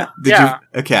fell off?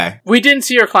 Okay. We didn't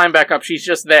see her climb back up. She's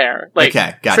just there. Like,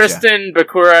 okay, gotcha. Tristan,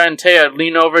 Bakura, and Taya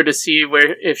lean over to see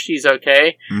if she's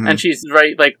okay. Mm-hmm. And she's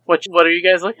right, like, what are you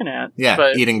guys looking at? Yeah,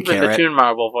 but eating carrot. With the Toon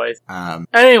Marble voice.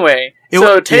 Anyway,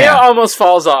 Taya almost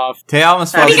falls off.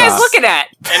 What are you guys looking at?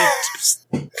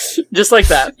 And just like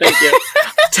that. Thank you.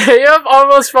 Taya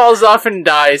almost falls off and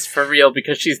dies for real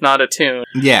because she's not a Toon.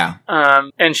 Yeah.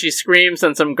 And she screams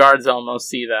and some guards almost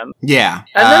see them. Yeah.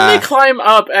 And then they climb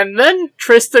up, and then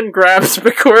Tristan grabs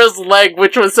Bakura's leg,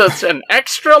 which was such an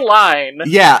extra line.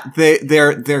 Yeah, they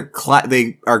are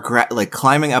climbing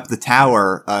up the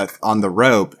tower on the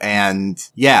rope, and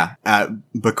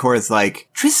Bakura's like,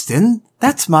 Tristan,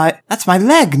 that's my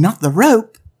leg, not the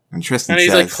rope. And Tristan says...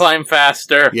 And he's like, climb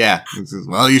faster. Yeah. He says,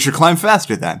 well, you should climb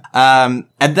faster then. And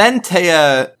then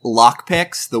Taya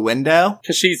lockpicks the window.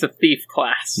 Because she's a thief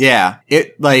class. Yeah.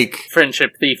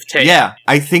 Friendship thief Taya. Yeah.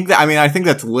 I think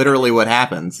that's literally what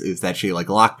happens, is that she, like,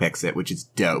 lockpicks it, which is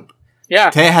dope. Yeah.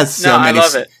 Taya has so No, I many.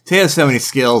 love it. Taya has so many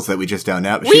skills that we just don't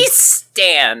know. We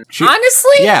stan.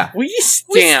 Honestly? Yeah. We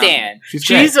We stand. stan.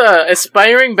 She's a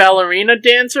aspiring ballerina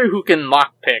dancer who can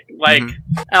lockpick. Like,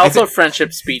 also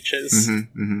friendship speeches.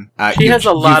 She has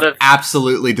a lot of...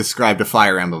 absolutely described a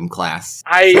Fire Emblem class.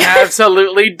 I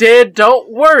absolutely did.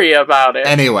 Don't worry about it.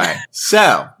 Anyway,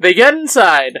 so They get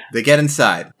inside. they get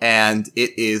inside, and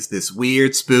it is this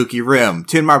weird, spooky room.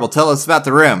 Toon Marble, tell us about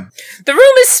the room. The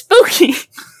room is spooky.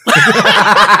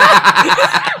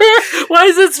 Why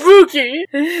is it spooky?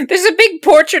 There's a big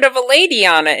portrait of a lady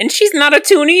on it, and she's not a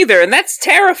toon either, and that's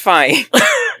terrifying.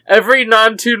 Every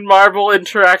non-Toon Marble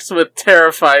interacts with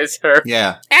terrifies her.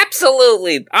 Yeah.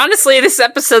 Absolutely. Honestly, this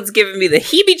episode's giving me the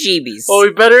heebie-jeebies. Well,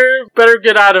 we better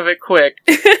get out of it quick.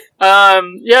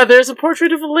 Yeah, there's a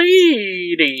portrait of a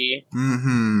lady.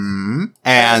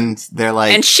 And they're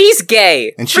like... And she's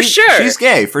gay. For sure. She's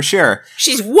gay, for sure.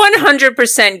 She's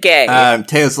 100% gay.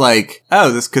 Taya's like,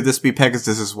 oh, could this be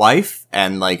Pegasus's wife?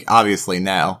 And, like, obviously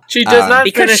no. She does not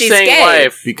because finish she's saying gay.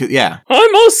 wife. Because, yeah.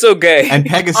 I'm also gay. And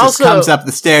Pegasus Also- comes up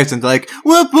the stairs and like,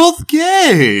 we're both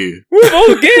gay! We're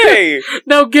both gay.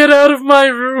 Now get out of my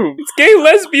room. It's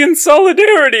gay-lesbian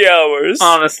solidarity hours.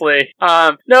 Honestly.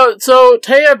 No, so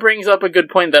Taya brings up a good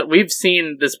point that we've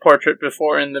seen this portrait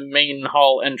before in the main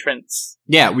hall entrance.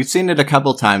 Yeah, we've seen it a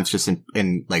couple times just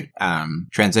in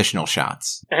transitional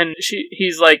shots. And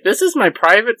he's like, this is my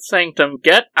private sanctum.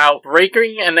 Get out,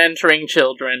 breaking and entering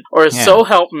children. Or Yeah. so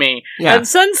help me. Yeah. And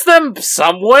sends them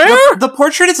somewhere? The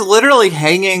portrait is literally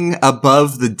hanging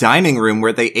above the dining room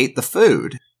where they ate the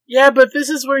food. Yeah, but this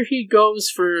is where he goes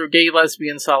for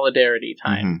gay-lesbian solidarity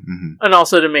time. And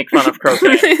also to make fun of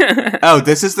Croquet. Oh,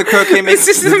 this is the croquet This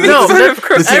is the No, fun of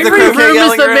Croquet. this is the Every croquet room is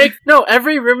yelling to room?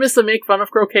 every room is to make fun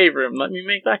of Croquet room. Let me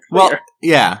make that clear. Well,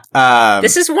 yeah.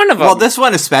 This is one of them. Well, this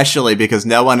one especially because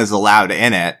no one is allowed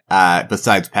in it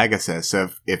besides Pegasus. So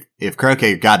if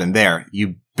Croquet got in there,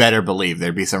 you better believe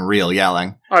there'd be some real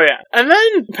yelling. Oh yeah. And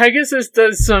then Pegasus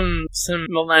does some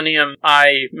Millennium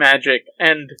Eye magic,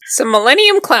 and Some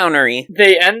Millennium clownery.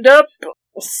 they end up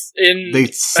in... They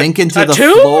sink into a the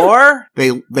tomb? floor.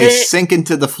 They sink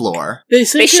into the floor. They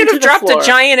sink They should into have the dropped floor. a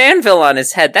giant anvil on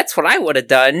his head. That's what I would have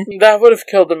done. That would have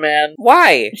killed a man.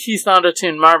 Why? He's not a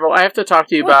Toon Marble. I have to talk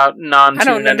to you What? about non-Toon I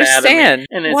don't anatomy, understand.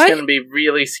 and it's What? going to be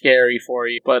really scary for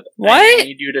you. But I What?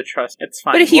 need you to trust. It's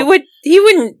fine. But he Well,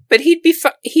 wouldn't. But he'd be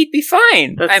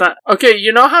fine. That's not okay.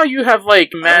 You know how you have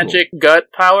like magic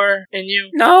gut power in you.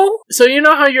 No. So you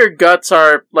know how your guts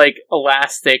are like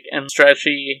elastic and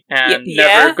stretchy and yeah.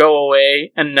 never go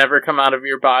away and never come out of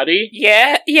your body.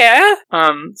 Yeah.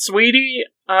 Sweetie,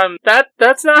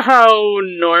 that's not how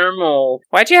normal.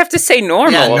 Why'd you have to say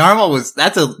normal? Yeah, normal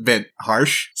that's a bit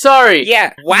harsh. Sorry.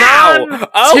 Yeah. Wow.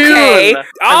 Non-Toon. Okay.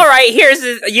 All right.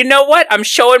 You know what? I'm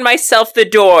showing myself the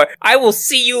door. I will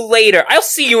see you later. I'll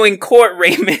see you in court,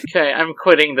 Raymond. Okay, I'm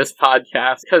quitting this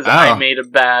podcast because I Oh. made a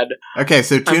bad. Okay,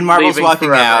 so Toon I'm Marble's leaving walking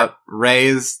forever. out.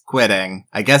 Ray's quitting.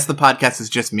 I guess the podcast is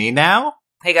just me now?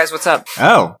 Hey guys, what's up?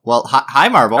 Oh, well, hi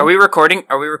Marble. Are we recording?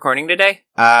 Are we recording today?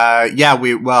 Yeah,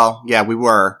 we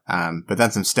were. But then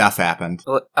some stuff happened.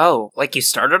 Oh, like you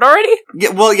started already?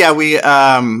 Yeah, we,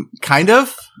 kind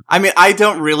of. I mean, I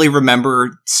don't really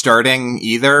remember starting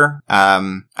either.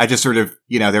 I just sort of,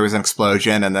 there was an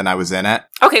explosion and then I was in it.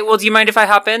 Okay, well, do you mind if I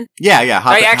hop in? Yeah.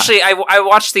 I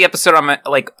watched the episode on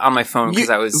my phone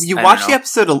because I was. You I watched don't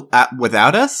the know. episode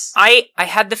without us? I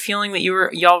had the feeling that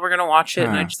y'all were gonna watch it,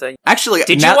 and I just Actually,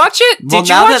 did you watch it? Did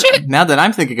you watch it? Now that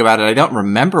I'm thinking about it, I don't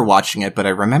remember watching it, but I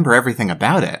remember everything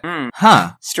about it.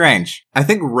 Huh. Strange. I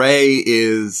think Ray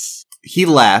he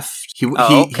left. He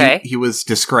was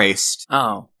disgraced.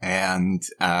 Oh. And,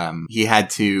 he had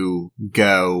to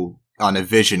go on a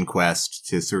vision quest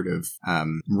to sort of,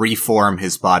 reform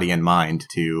his body and mind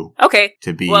to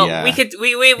be, well, we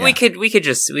could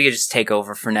just take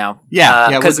over for now.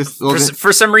 Yeah, because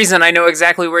for some reason I know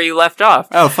exactly where you left off.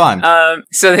 Oh, fun.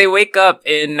 So they wake up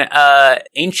in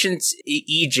ancient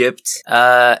Egypt,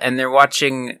 and they're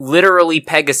watching literally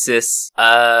Pegasus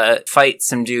fight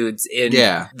some dudes in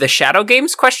the Shadow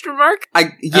Games ? I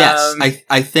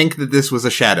think that this was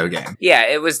a Shadow game. Yeah,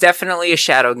 it was definitely a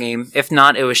Shadow game. If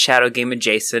not, it was Shadow Game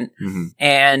adjacent. Mm-hmm.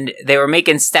 And they were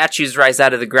making statues rise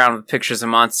out of the ground with pictures of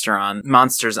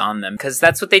monsters on them, because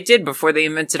that's what they did before they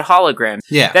invented holograms.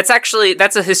 Yeah. That's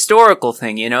a historical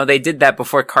thing, They did that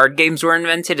before card games were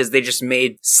invented, is they just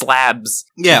made slabs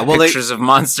with pictures of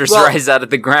monsters rise out of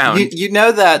the ground. You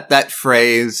know that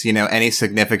phrase, any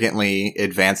significantly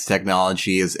advanced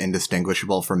technology is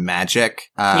indistinguishable from magic?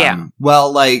 Yeah.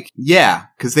 Well,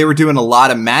 because they were doing a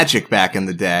lot of magic back in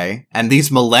the day, and these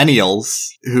millennials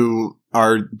who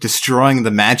are destroying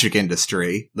the magic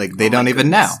industry. Like, they don't even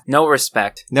know. No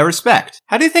respect. No respect.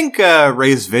 How do you think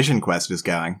Ray's Vision Quest is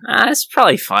going? It's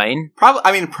probably fine.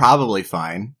 Probably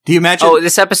fine. Do you imagine... Oh,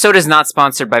 this episode is not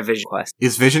sponsored by Vision Quest.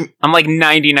 Is Vision... I'm like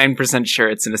 99% sure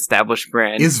it's an established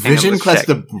brand. Is Vision Quest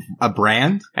a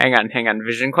brand? Hang on.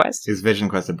 Vision Quest? Is Vision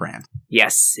Quest a brand?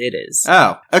 Yes, it is.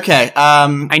 Oh, okay.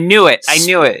 I knew it.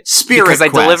 Spirit because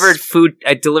Quest.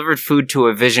 I delivered food to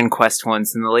a Vision Quest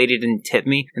once, and the lady didn't tip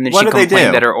me, and then What she did they complained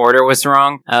do? that her order was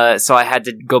wrong. So I had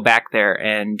to go back there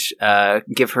and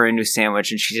give her a new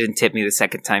sandwich, and she didn't tip me the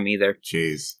second time either.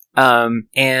 Jeez. They're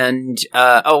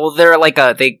like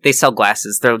they sell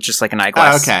glasses. They're just like an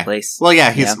eyeglass place. Well,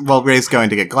 yeah, Ray's going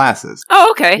to get glasses.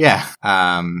 Oh, okay. Yeah.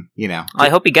 I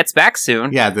hope he gets back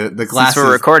soon. Yeah, the glasses. Since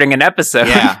we're recording an episode.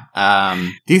 Yeah.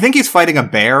 Do you think he's fighting a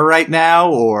bear right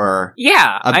now, or?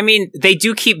 Yeah. I mean, they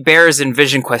do keep bears in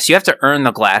Vision Quest. You have to earn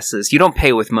the glasses. You don't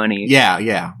pay with money.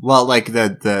 Yeah. Well, like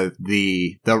the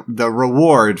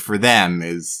reward for them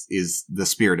is the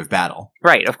spirit of battle.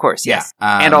 Right, of course, yes.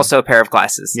 Yeah. And also a pair of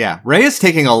glasses. Yeah. Ray is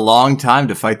taking a long time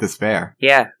to fight this bear.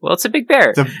 Yeah. Well, it's a big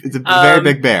bear. It's a very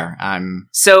big bear.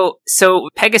 So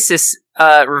Pegasus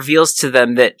reveals to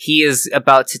them that he is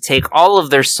about to take all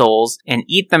of their souls and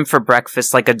eat them for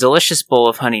breakfast like a delicious bowl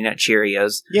of Honey Nut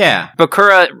Cheerios. Yeah.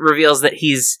 Bakura reveals that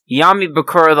he's Yami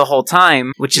Bakura the whole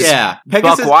time, which is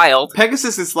buck wild.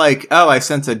 Pegasus is like, oh, I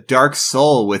sense a dark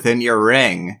soul within your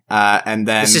ring. And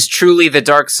then... This is truly the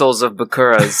dark souls of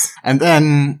Bakura's. And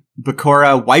then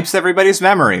Bakura wipes everybody's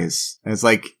memories. And it's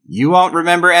like, you won't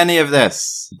remember any of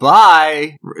this.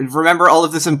 Bye! Remember all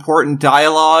of this important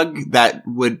dialogue that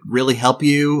would really help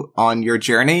you on your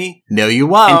journey? No, you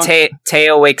won't. And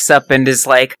Teo wakes up and is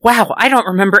like, wow, I don't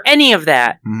remember any of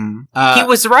that. Mm-hmm. He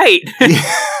was right.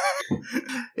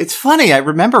 It's funny, I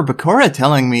remember Bakura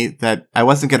telling me that I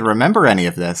wasn't going to remember any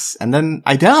of this, and then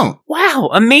I don't. Wow,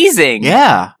 amazing.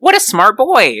 Yeah. What a smart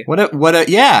boy.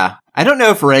 Yeah. I don't know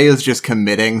if Ray is just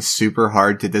committing super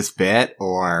hard to this bit,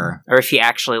 or if he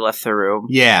actually left the room.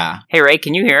 Yeah. Hey, Ray,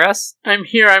 can you hear us? I'm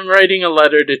here. I'm writing a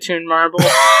letter to Toon Marble.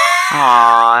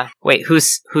 Aww. Wait,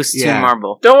 who's Toon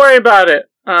Marble? Don't worry about it.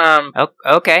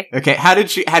 Okay. Okay, how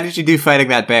did you do fighting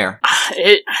that bear?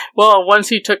 Well, once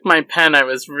he took my pen, I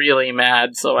was really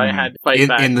mad, so I had to fight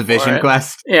back. In the Vision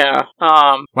Quest? Yeah.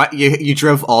 What, you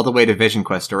drove all the way to Vision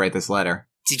Quest to write this letter?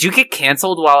 Did you get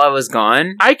canceled while I was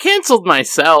gone? I canceled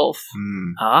myself.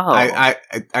 Oh.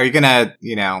 Are you gonna,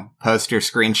 post your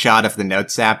screenshot of the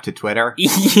Notes app to Twitter?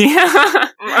 Yeah.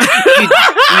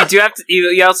 you do have to.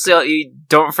 You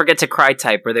don't forget to cry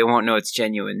type, or they won't know it's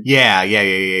genuine. Yeah.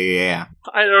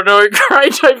 I don't know what cry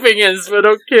typing is, but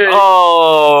okay.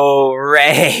 Oh,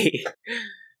 Ray.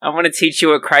 I want to teach you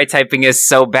what cry typing is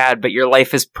so bad, but your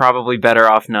life is probably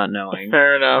better off not knowing.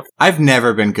 Fair enough. I've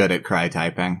never been good at cry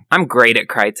typing. I'm great at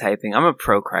cry typing. I'm a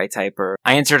pro cry typer.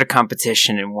 I entered a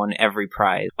competition and won every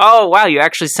prize. Oh, wow, you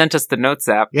actually sent us the Notes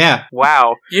app. Yeah.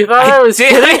 Wow. You thought I was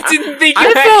kidding? I didn't think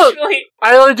you actually...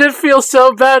 I legit feel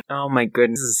so bad. Oh my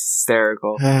goodness, this is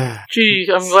hysterical. Gee,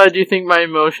 I'm glad you think my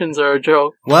emotions are a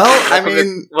joke. Well, I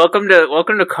mean... Welcome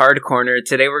to Card Corner.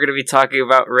 Today we're going to be talking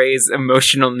about Ray's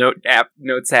emotional Notes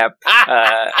app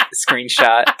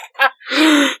screenshot.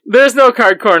 There's no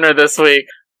Card Corner this week.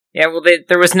 Yeah, well,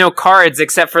 there was no cards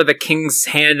except for the king's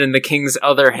hand and the king's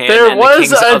other hand. There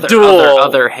was a duel.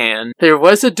 Other hand. There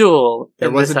was a duel.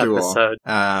 There was a duel. Episode.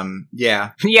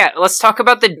 Yeah. Yeah, let's talk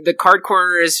about the card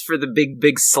corners for the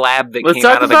big slab that came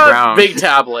out of the ground. Let's talk about Big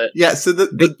Tablet. Yeah, so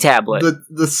the Big Tablet.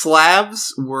 The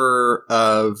slabs were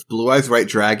of Blue Eyes White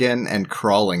Dragon and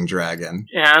Crawling Dragon.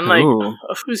 Yeah, I'm like,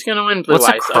 who's gonna win Blue Eyes?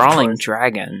 What's a Crawling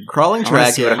Dragon? Crawling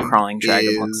Dragon. See what a Crawling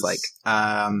Dragon looks like.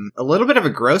 A little bit of a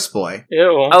gross boy.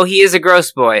 Ew. Oh, he is a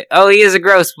gross boy.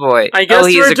 I guess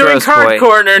we're doing Card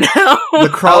Corner now. The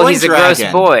Crawling he's Dragon.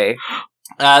 A gross boy.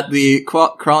 The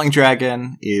Crawling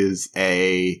Dragon is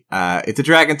it's a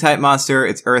dragon type monster.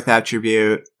 It's Earth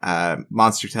attribute,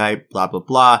 monster type, blah, blah,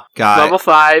 blah. Got level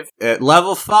 5. At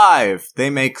level 5, they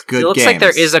make good games. It looks like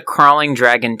there is a Crawling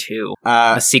Dragon 2.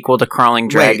 A sequel to Crawling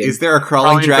Dragon. Wait, is there a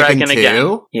Crawling Dragon 2?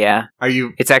 Again. Yeah. Are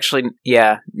you... It's actually...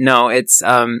 Yeah. No, it's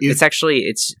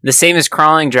the same as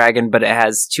Crawling Dragon, but it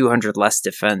has 200 less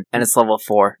defense, and it's level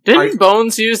 4. Didn't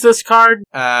Bones use this card?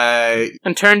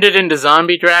 And turned it into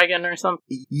Zombie Dragon or something?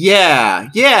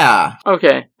 Yeah.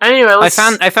 Okay. Anyway, I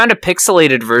found a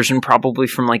pixelated version, probably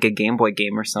from like a Game Boy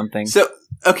game or something. So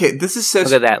okay, this is so...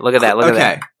 Look at that. Look at that. Look at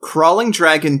that. Okay, Crawling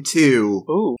Dragon 2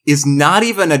 Ooh. is not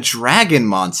even a dragon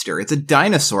monster. It's a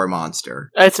dinosaur monster.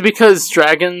 It's because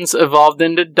dragons evolved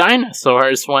into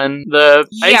dinosaurs when the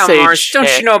Yeah, Ice Age Mars, don't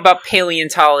hit. you know about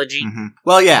paleontology? Mhm.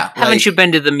 Well, yeah. Haven't you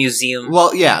been to the museum?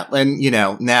 Well, yeah, and,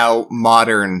 now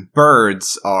modern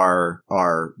birds are,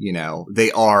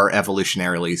 they are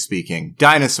evolutionarily speaking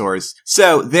dinosaurs.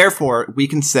 So, therefore, we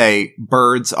can say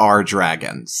birds are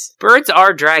dragons. Birds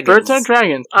are dragons. Birds are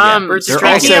dragons. birds They're are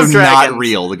dragons. also Speaking of not dragons,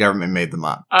 real. The government made them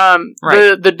up.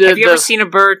 Right. Have you ever seen a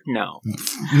bird? No.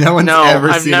 No one's No, ever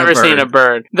I've seen never a bird. seen a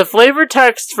bird. The flavor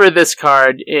text for this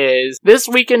card is, this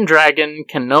weakened dragon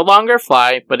can no longer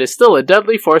fly, but is still a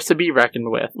deadly force to be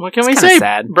reckoned with. What can It's we kinda say?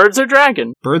 sad. Birds are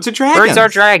dragon. Birds are dragons. Birds are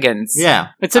dragons. Yeah.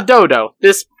 It's a dodo.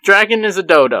 This dragon is a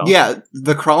dodo. Yeah,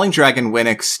 the crawling dragon went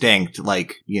extinct,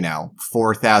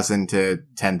 4,000 to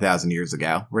 10,000 years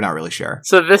ago. We're not really sure.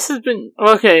 So this has been...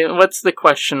 Okay, what's the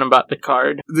question about the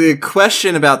card? The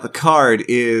question about the card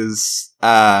is,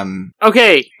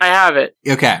 Okay, I have it.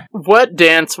 okay. What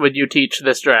dance would you teach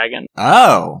this dragon?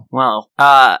 Oh. Well,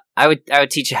 I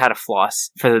would teach you how to floss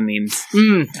for the memes.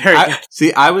 Very good.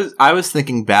 See, I was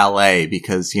thinking ballet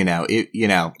because,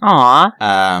 Aw.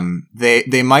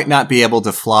 they might not be able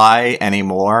to fly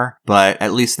anymore, but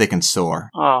at least they can soar.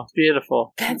 Oh,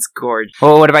 beautiful. That's gorgeous.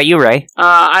 Well, what about you, Ray?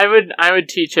 I would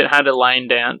teach it how to line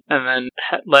dance and then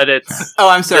let it... Oh,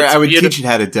 I'm sorry. That's I would beautiful. teach it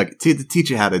how to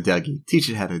teach it how to Dougie. Teach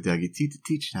it how to Dougie. Teach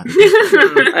it how to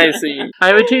Dougie. I see.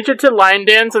 I would teach it to line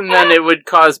dance, and then it would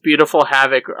cause beautiful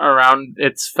havoc around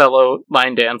its fellow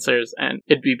line dancers, and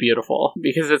it'd be beautiful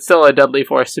because it's still a deadly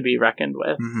force to be reckoned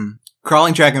with. Mm-hmm.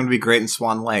 Crawling Dragon would be great in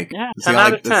Swan Lake. Yeah, It's 10 the out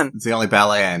only, of 10. It's the only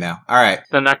ballet I know. All right.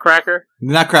 The Nutcracker.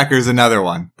 Nutcracker is another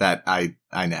one that I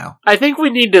know. I think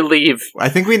we need to leave. I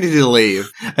think we need to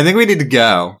leave. I think we need to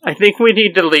go. I think we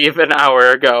need to leave an hour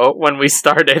ago when we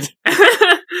started.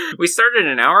 We started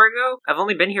an hour ago? I've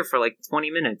only been here for 20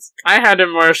 minutes. I had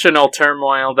emotional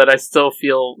turmoil that I still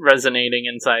feel resonating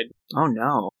inside. Oh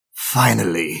no.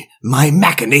 Finally, my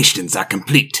machinations are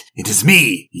complete. It is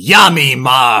me, Yami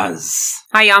Mars.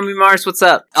 Hi, Yami Mars, what's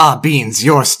up? Ah, Beans,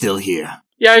 you're still here.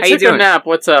 Yeah, I How you took a doing? nap.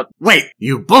 What's up? Wait,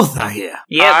 you both are here.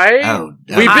 Yeah.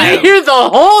 We've Hi. been here the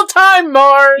whole time,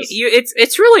 Mars!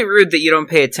 It's really rude that you don't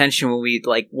pay attention when we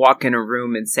walk in a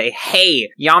room and say, "Hey,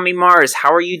 Yami Mars,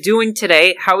 how are you doing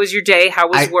today? How was your day? How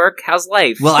was work? How's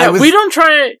life?" Well, Yeah, we don't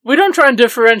try and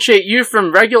differentiate you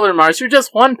from regular Mars. You're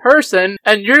just one person,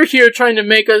 and you're here trying to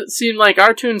make us seem like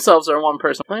our toon selves are one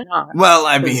person. Why not? Well,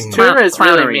 I This mean, toon is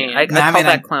really clownery. mean. I call mean,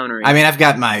 that clownery. I mean, I've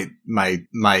got my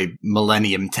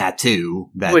Millennium tattoo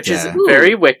that Which is uh,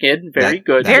 very wicked, very that-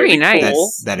 good, very very nice.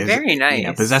 cool. that is Very nice.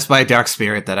 possessed by a dark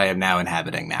spirit that I am now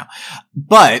inhabiting now.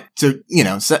 But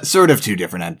sort of two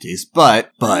different entities.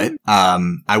 But I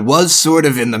was sort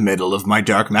of in the middle of my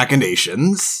dark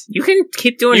machinations. You can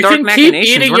keep doing You dark can keep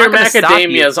machinations. eating We're your not gonna stop you.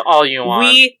 macadamias all you want.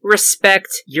 We respect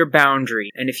your boundary,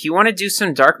 and if you want to do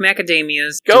some dark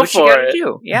macadamias, Go do what you for gotta it.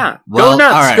 do. Yeah. Well,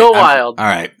 nuts, all right, go wild. All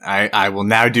right, I will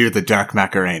now do the dark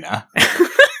Macarena.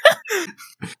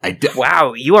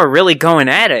 Wow, you are really going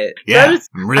at it. Yeah, That is-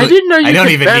 I'm really, I didn't know you I don't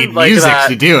could even bend need like music that.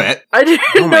 to do it. I didn't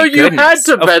Oh my know you goodness. had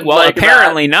to bend well, like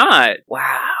apparently not.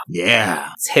 Wow, Yeah.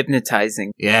 it's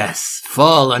hypnotizing. Yes,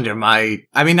 fall under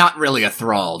not really a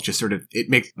thrall, just sort of,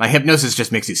 my hypnosis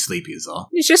just makes you sleepy is all.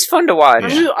 It's just fun to watch.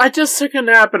 that. I just took a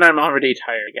nap and I'm already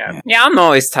tired again. Yeah, I'm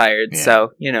always tired, Yeah. so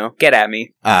get at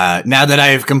me. Now that I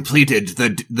have completed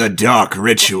the dark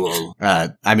ritual, I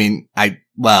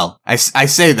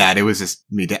say that, it was just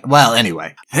me, well,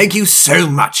 anyway. Thank you so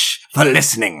much for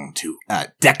listening to,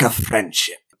 Deck of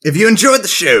Friendship. If you enjoyed the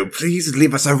show, please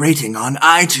leave us a rating on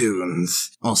iTunes.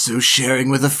 Also,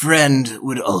 sharing with a friend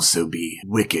would also be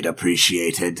wicked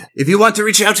appreciated. If you want to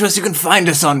reach out to us, you can find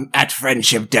us at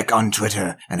Friendship Deck on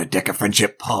Twitter and at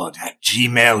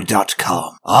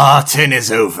deckofriendshippod@gmail.com. Our turn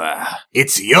is over.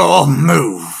 It's your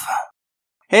move.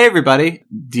 Hey everybody,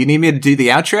 do you need me to do the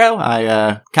outro?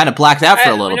 I kind of blacked out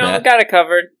for a little We bit. got it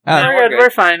covered. Oh. We're good. We're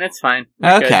fine. It's fine.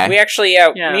 We're good. Okay. We actually,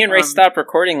 Yeah, me and Ray stopped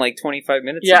recording 25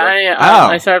 minutes Yeah, ago.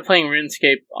 I started playing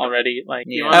RuneScape already.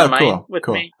 You Yeah. want to mine Cool, with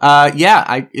cool. me?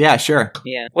 Yeah, sure.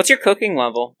 Yeah. What's your cooking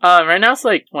level? Right now it's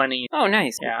 20. Oh,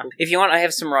 nice. Yeah. If you want, I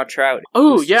have some raw trout.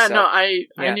 Oh, Boost yeah, yourself. no, I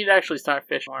Yeah. need to actually start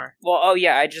fishing more. Well, oh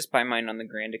yeah, I just buy mine on the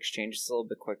Grand Exchange. It's a little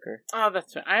bit quicker. Oh,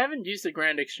 that's fine. I haven't used the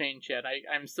Grand Exchange yet.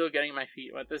 I'm still getting my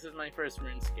feet wet. This is my first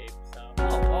RuneScape, so...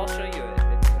 Oh, well, I'll show you